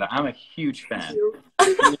amazing, Jetta. I'm a huge fan.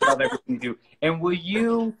 I love everything you do. And will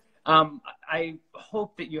you, I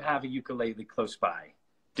hope that you have a ukulele close by.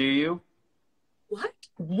 Do you? What?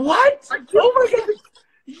 Oh my God.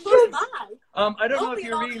 Yes. I don't know if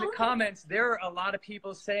you're reading the comments. There are a lot of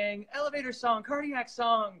people saying elevator song, cardiac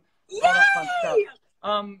song, all that fun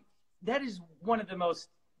stuff. That is one of the most,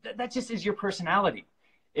 that just is your personality.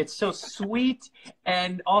 It's so sweet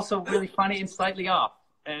and also really funny and slightly off.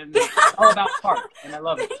 And it's all about heart. And I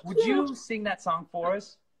love it. Would you sing that song for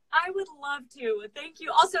us? I would love to. Thank you.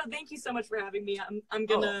 Also, thank you so much for having me. I'm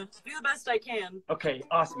gonna do the best I can. Okay,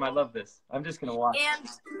 awesome. I love this. I'm just gonna watch. And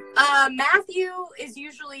Matthew is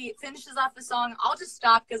usually finishes off the song. I'll just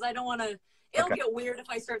stop because I don't want to. It'll get weird if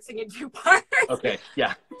I start singing two parts. Okay.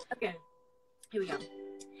 Yeah. Okay. Here we go.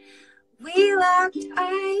 We locked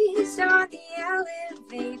eyes on the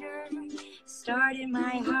elevator. Started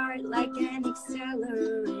my heart like an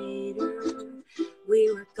accelerator.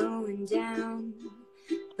 We were going down,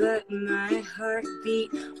 but my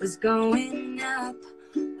heartbeat was going up.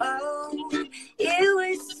 Oh, it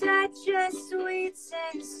was such a sweet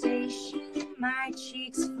sensation. My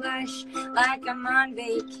cheeks flush like I'm on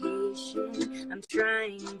vacation. I'm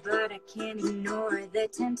trying, but I can't ignore the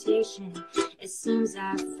temptation. It seems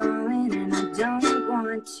I've fallen and I don't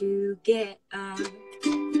want to get up.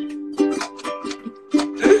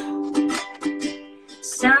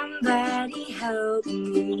 Somebody help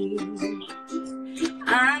me.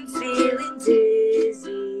 I'm feeling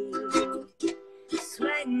dizzy,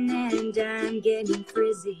 sweating and I'm getting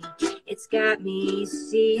frizzy. It's got me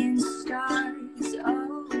seeing stars.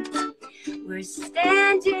 Oh, we're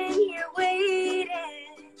standing here waiting.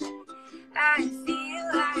 I feel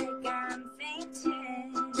like I'm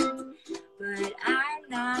fainting, but I'm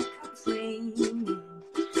not complaining,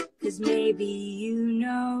 'cause maybe you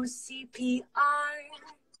know CPR.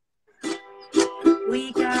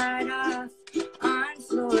 We got off on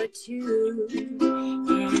floor 2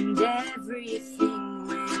 and everything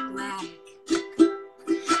went black.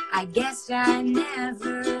 I guess I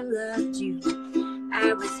never loved you.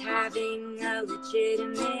 I was having a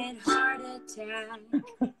legitimate heart attack.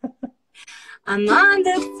 I'm on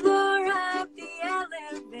the floor of the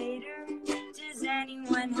elevator. Does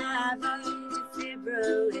anyone have a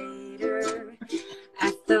defibrillator? I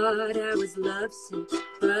thought I was lovesick,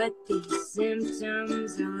 but these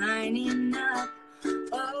symptoms are lining up.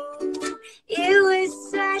 Oh, it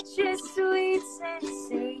was such a sweet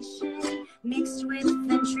sensation, mixed with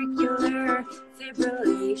ventricular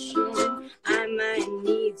fibrillation. I might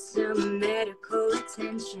need some medical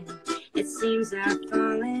attention. It seems I've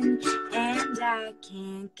fallen and I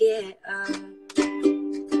can't get up.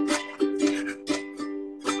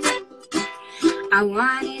 I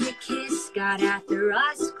wanted a kiss, got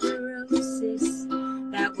atherosclerosis.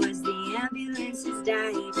 That was the ambulance's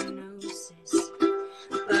diagnosis.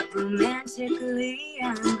 But romantically,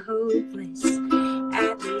 I'm hopeless.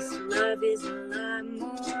 At least love is a lot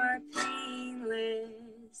more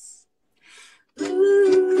painless.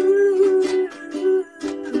 Ooh,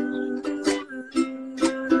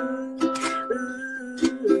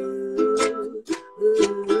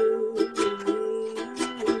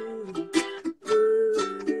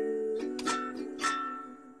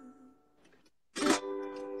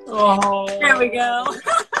 Oh, there we go.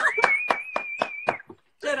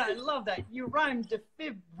 Jetta, I love that. You rhymed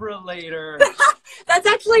defibrillator. That's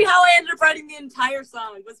actually how I ended up writing the entire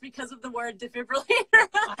song, was because of the word defibrillator.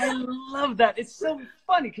 I love that. It's so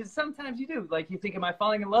funny because sometimes you do. Like, you think, am I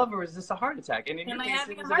falling in love or is this a heart attack? And in your case,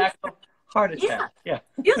 it was an actual heart attack. Yeah.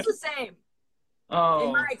 Feels the same. Oh.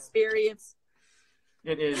 In my experience.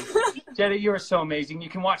 It is. Jetta, you are so amazing. You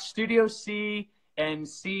can watch Studio C and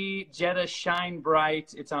see Jetta shine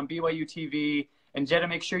bright. It's on BYUtv. And Jetta,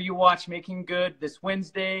 make sure you watch Making Good this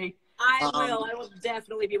Wednesday. I will. I will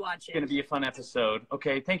definitely be watching. It's going to be a fun episode.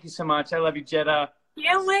 Okay, thank you so much. I love you, Jetta.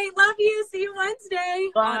 Can't wait. Love you. See you Wednesday.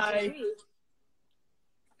 Bye.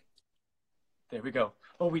 There we go.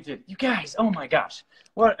 Oh, we did. You guys, oh my gosh.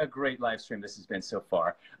 What a great live stream this has been so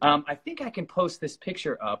far. I think I can post this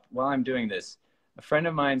picture up while I'm doing this. A friend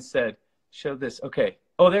of mine said, show this. Okay.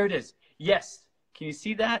 Oh, there it is. Yes. Can you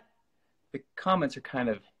see that? The comments are kind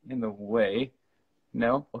of in the way.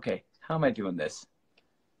 No? Okay. How am I doing this?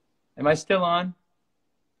 Am I still on?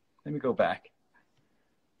 Let me go back.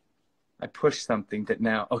 I pushed something that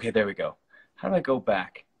now, okay, there we go. How do I go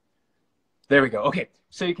back? There we go. Okay,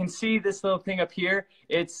 so you can see this little thing up here.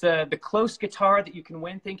 It's the Close guitar that you can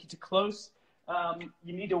win. Thank you to Close.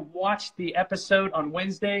 You need to watch the episode on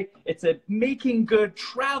Wednesday. It's a Making Good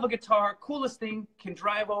travel guitar. Coolest thing, can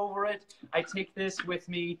drive over it. I take this with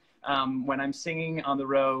me when I'm singing on the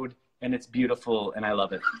road, and it's beautiful, and I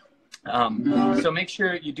love it. So make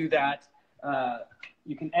sure you do that.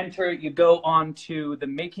 You can enter, you go on to the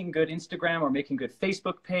Making Good Instagram or Making Good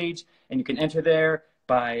Facebook page, and you can enter there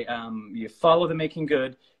by, you follow the Making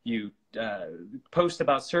Good, you post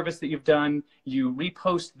about service that you've done, you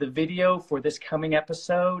repost the video for this coming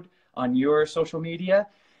episode on your social media,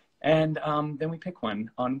 and then we pick one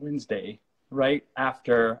on Wednesday, right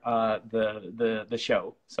after the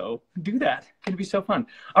show. So do that. It's going to be so fun.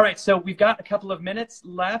 All right, so we've got a couple of minutes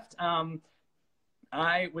left.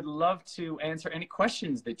 I would love to answer any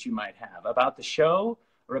questions that you might have about the show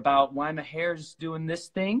or about why my hair's doing this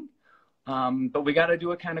thing. But we got to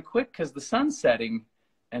do it kind of quick because the sun's setting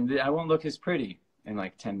and I won't look as pretty in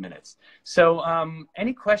like 10 minutes. So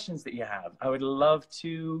any questions that you have, I would love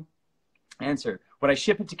to answer. Would I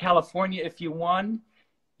ship it to California if you won?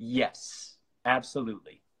 Yes,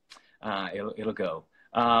 absolutely. It'll go.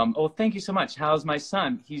 Oh, thank you so much. How's my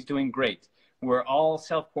son? He's doing great. We're all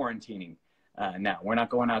self-quarantining. Now, we're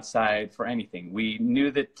not going outside for anything. We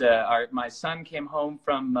knew that my son came home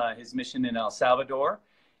from his mission in El Salvador,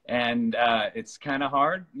 and it's kind of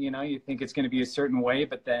hard. You know, you think it's going to be a certain way,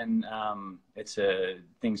 but then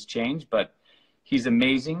things change. But he's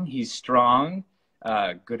amazing. He's strong.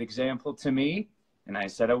 Good example to me. And I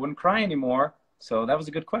said I wouldn't cry anymore. So that was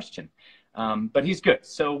a good question. But he's good.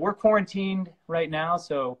 So we're quarantined right now.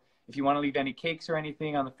 So if you want to leave any cakes or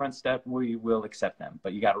anything on the front step, we will accept them.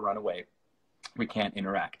 But you got to run away. We can't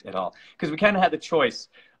interact at all. Because we kind of had the choice.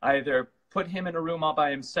 Either put him in a room all by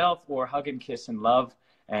himself or hug and kiss and love.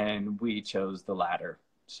 And we chose the latter.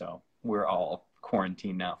 So we're all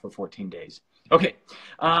quarantined now for 14 days. Okay.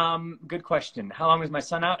 Good question. How long was my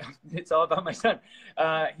son out? It's all about my son.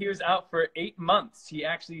 He was out for 8 months. He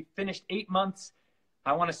actually finished 8 months.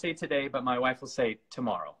 I want to say today, but my wife will say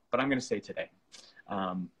tomorrow. But I'm going to say today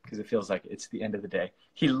because it feels like it's the end of the day.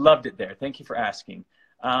 He loved it there. Thank you for asking.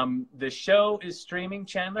 The show is streaming.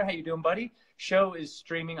 Chandler, how you doing, buddy? Show is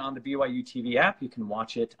streaming on the BYUtv app. You can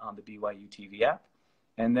watch it on the BYUtv app.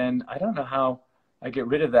 And then I don't know how I get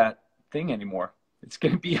rid of that thing anymore. It's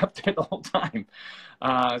going to be up there the whole time.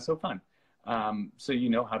 So fun. So you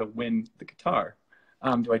know how to win the guitar.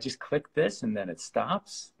 Do I just click this and then it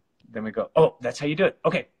stops? Then we go, oh, that's how you do it.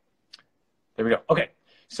 Okay. There we go. Okay.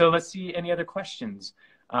 So let's see any other questions.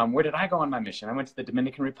 Where did I go on my mission? I went to the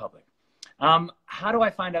Dominican Republic. How do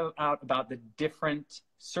I find out about the different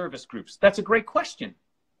service groups? That's a great question.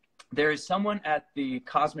 There is someone at the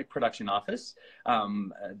Cosmic Production Office.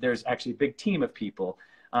 There's actually a big team of people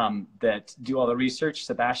that do all the research.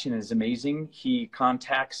 Sebastian is amazing. He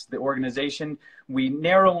contacts the organization. We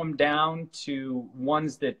narrow them down to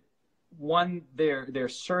ones that, they're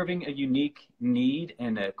serving a unique need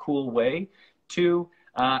in a cool way. Two,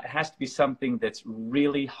 it has to be something that's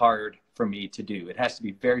really hard for me to do. It has to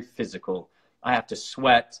be very physical. I have to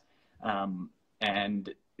sweat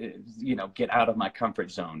and get out of my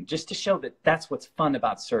comfort zone just to show that that's what's fun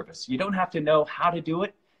about service. You don't have to know how to do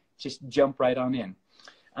it. Just jump right on in.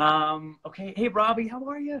 Okay. Hey, Robbie, how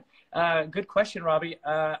are you? Good question, Robbie.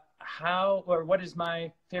 What is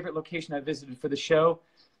my favorite location I visited for the show?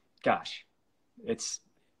 Gosh,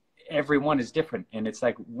 everyone is different. And it's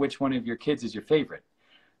like, which one of your kids is your favorite?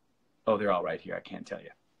 Oh, they're all right here. I can't tell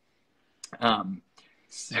you.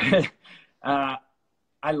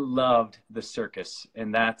 I loved the circus,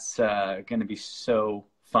 and that's going to be so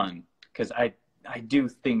fun because I do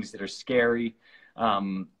things that are scary,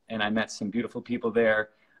 and I met some beautiful people there.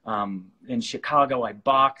 In Chicago, I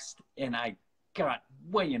boxed, and I got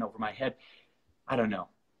way in over my head. I don't know.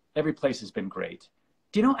 Every place has been great.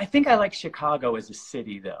 Do you know, I think I like Chicago as a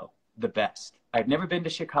city, though. the best. I'd never been to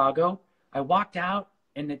Chicago. I walked out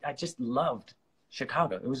and I just loved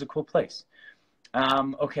Chicago. It was a cool place.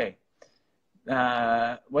 Okay.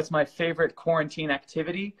 What's my favorite quarantine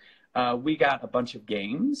activity? We got a bunch of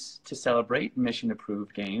games to celebrate, mission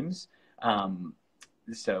approved games.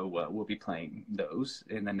 So we'll be playing those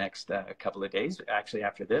in the next couple of days. Actually,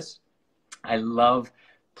 after this, I love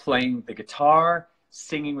playing the guitar,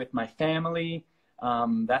 singing with my family.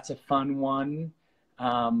 That's a fun one.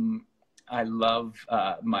 I love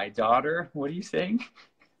my daughter. What are you saying?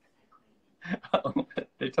 Oh,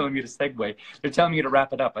 they're telling me to segue. They're telling me to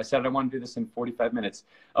wrap it up. I said I want to do this in 45 minutes.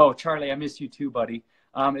 Oh, Charlie, I miss you too, buddy.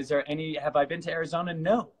 Is there any, have I been to Arizona?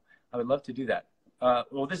 No. I would love to do that.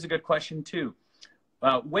 Well, this is a good question too.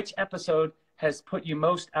 Which episode has put you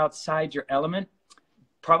most outside your element?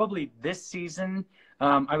 Probably this season.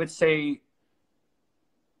 I would say,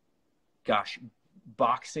 gosh,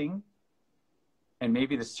 boxing and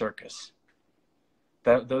maybe the circus.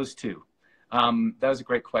 Those two. That was a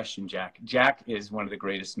great question, Jack. Jack is one of the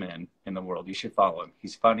greatest men in the world. You should follow him.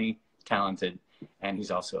 He's funny, talented, and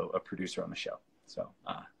he's also a producer on the show. So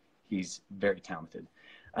he's very talented.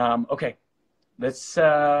 Okay, let's,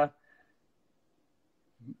 my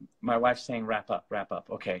wife's saying wrap up.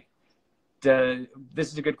 Okay.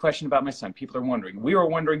 This is a good question about my son. People are wondering. We were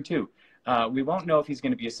wondering too. We won't know if he's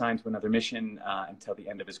going to be assigned to another mission until the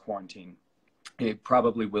end of his quarantine. He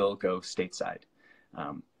probably will go stateside.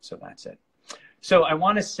 So that's it. So I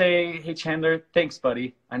want to say, hey, Chandler, thanks,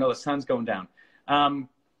 buddy. I know the sun's going down.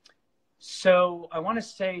 So I want to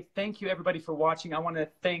say thank you, everybody, for watching. I want to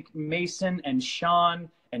thank Mason and Shaun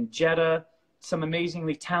and Jetta, some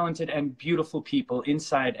amazingly talented and beautiful people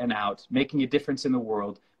inside and out, making a difference in the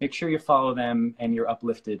world. Make sure you follow them and you're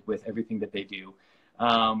uplifted with everything that they do.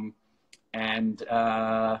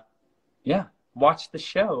 Yeah, watch the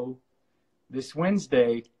show this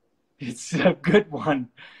Wednesday. It's a good one.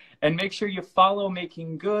 And make sure you follow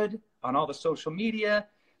Making Good on all the social media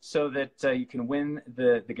so that you can win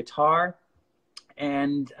the guitar.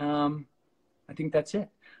 And I think that's it.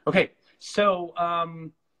 Okay, so,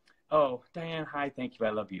 oh, Diane, hi, thank you,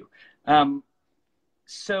 I love you.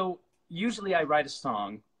 So usually I write a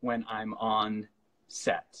song when I'm on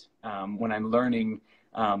set, when I'm learning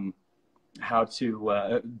how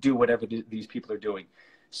to do whatever these people are doing.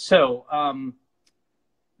 So,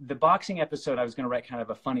 the boxing episode, I was going to write kind of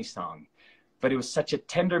a funny song, but it was such a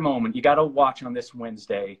tender moment. You got to watch on this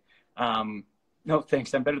Wednesday. No,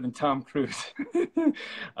 thanks. I'm better than Tom Cruise.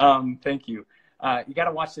 Thank you. You got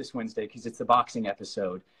to watch this Wednesday because it's the boxing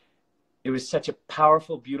episode. It was such a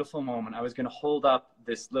powerful, beautiful moment. I was going to hold up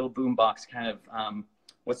this little boombox kind of,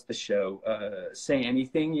 what's the show? Say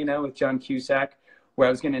Anything, you know, with John Cusack, where I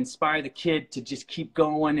was going to inspire the kid to just keep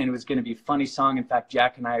going, and it was going to be a funny song. In fact,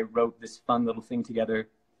 Jack and I wrote this fun little thing together.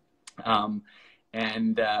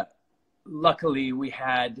 Luckily we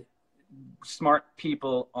had smart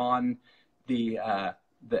people on the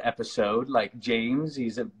episode, like James,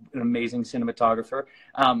 he's an amazing cinematographer.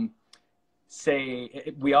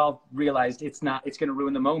 We all realized it's going to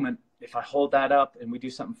ruin the moment if I hold that up and we do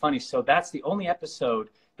something funny. So that's the only episode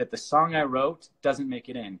that the song I wrote doesn't make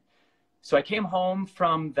it in. So I came home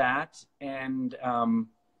from that and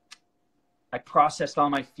I processed all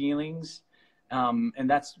my feelings. And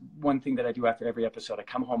that's one thing that I do after every episode. I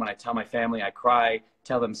come home and I tell my family, I cry,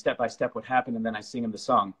 tell them step by step what happened, and then I sing them the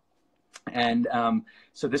song. And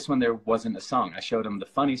so this one, there wasn't a song. I showed them the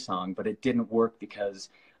funny song, but it didn't work because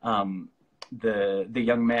the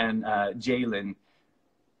young man, Jalen,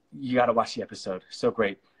 you got to watch the episode. So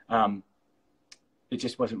great. It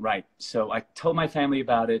just wasn't right. So I told my family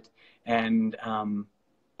about it, and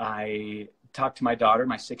I talked to my daughter,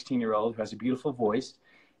 my 16-year-old, who has a beautiful voice.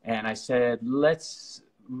 And I said, let's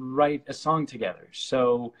write a song together.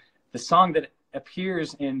 So the song that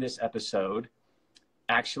appears in this episode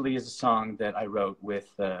actually is a song that I wrote with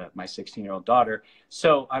my 16-year-old daughter.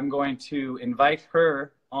 So I'm going to invite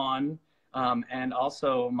her on and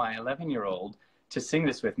also my 11-year-old to sing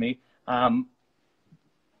this with me. Let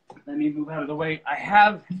me move out of the way.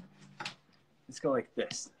 Let's go like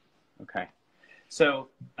this. Okay. So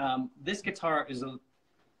this guitar is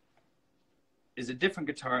a different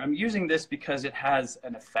guitar. I'm using this because it has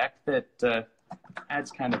an effect that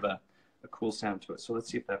adds kind of a cool sound to it. So let's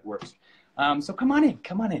see if that works. So come on in.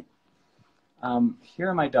 Here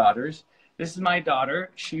are my daughters. This is my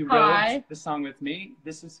daughter. She wrote the song with me.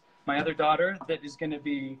 This is my other daughter that is going to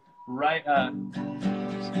be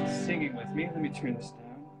singing with me. Let me turn this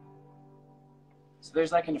down. So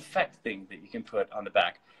there's like an effect thing that you can put on the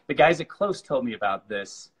back. The guys at Close told me about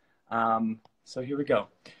this. So here we go.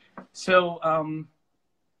 So,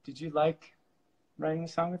 did you like writing a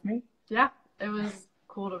song with me? Yeah, it was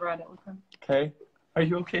cool to write it with him. Okay. Are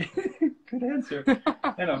you okay? Good answer.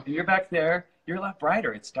 I know. You're back there. You're a lot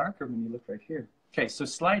brighter. It's darker when you look right here. Okay, so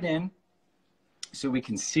slide in so we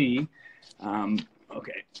can see.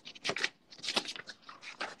 Okay.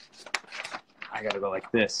 I got to go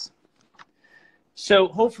like this. So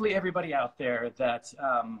hopefully everybody out there that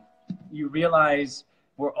you realize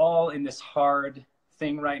we're all in this hard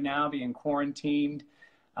thing right now, being quarantined.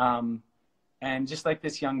 And just like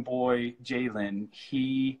this young boy, Jalen,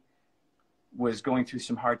 he was going through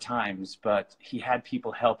some hard times, but he had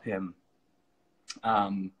people help him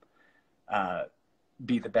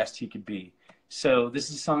be the best he could be. So this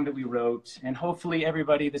is a song that we wrote, and hopefully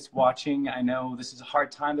everybody that's watching, I know this is a hard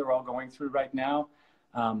time that we're all going through right now.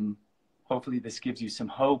 Hopefully this gives you some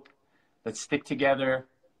hope. Let's stick together.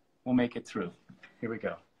 We'll make it through. Here we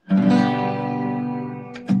go.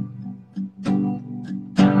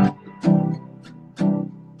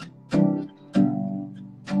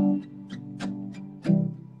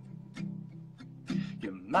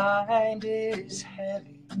 Your mind is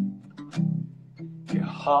heavy. Your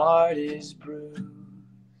heart is bruised.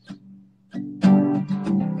 And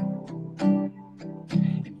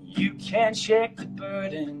you can't shake the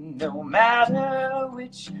burden no matter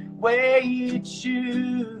which way you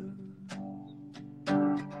choose.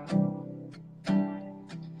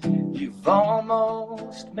 You've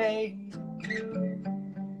almost made it through.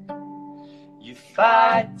 You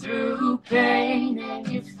fight through pain and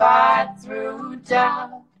you fight through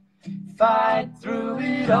doubt. Fight through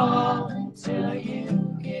it all until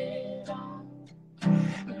you get out.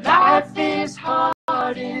 Life is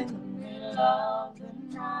hard in the middle of the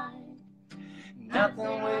night.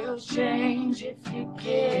 Nothing will change if you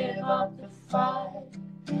give up the fight.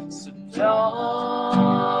 So don't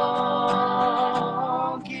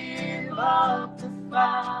give up the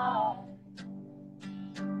fight.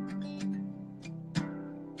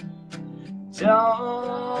 Don't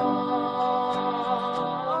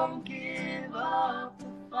give up the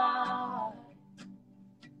fight.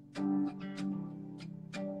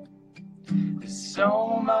 There's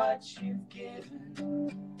so much you've given,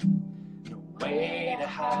 no way to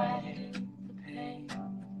hide the pain.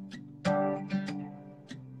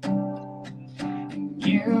 And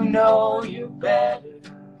you know you're better,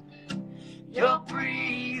 you're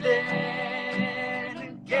breathing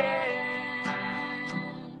again.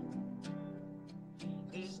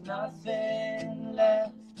 Nothing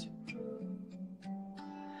left to prove.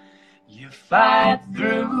 You fight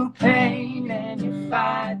through pain and you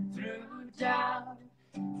fight through doubt.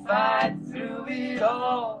 Fight through it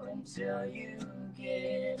all until you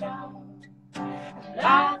get out.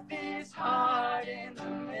 Life is hard in the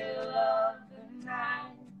middle of the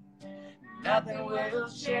night. Nothing will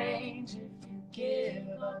change if you give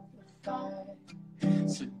up the fight.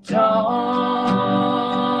 So don't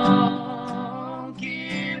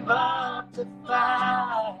give up the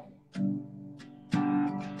fight.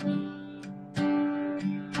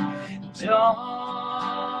 Don't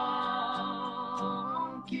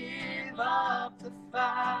give up the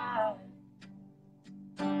fight.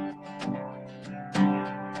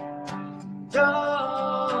 Don't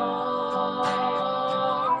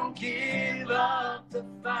give up the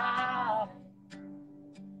fight.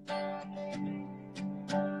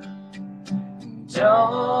 Don't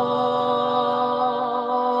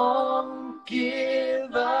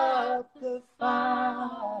give up the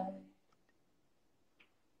fight.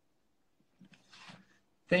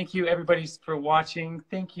 Thank you, everybody, for watching.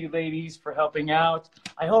 Thank you, ladies, for helping out.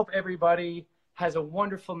 I hope everybody has a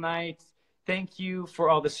wonderful night. Thank you for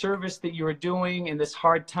all the service that you are doing in this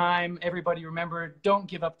hard time. Everybody, remember, don't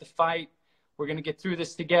give up the fight. We're going to get through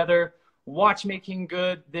this together. Watch Making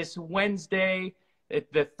Good this Wednesday at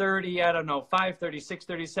the 30, I don't know, 5:30,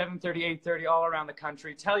 6:30, 7:30, 8:30, all around the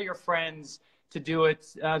country. Tell your friends to do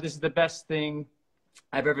it. This is the best thing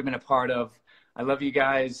I've ever been a part of. I love you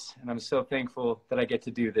guys, and I'm so thankful that I get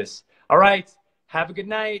to do this. All right, have a good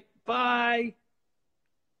night. Bye.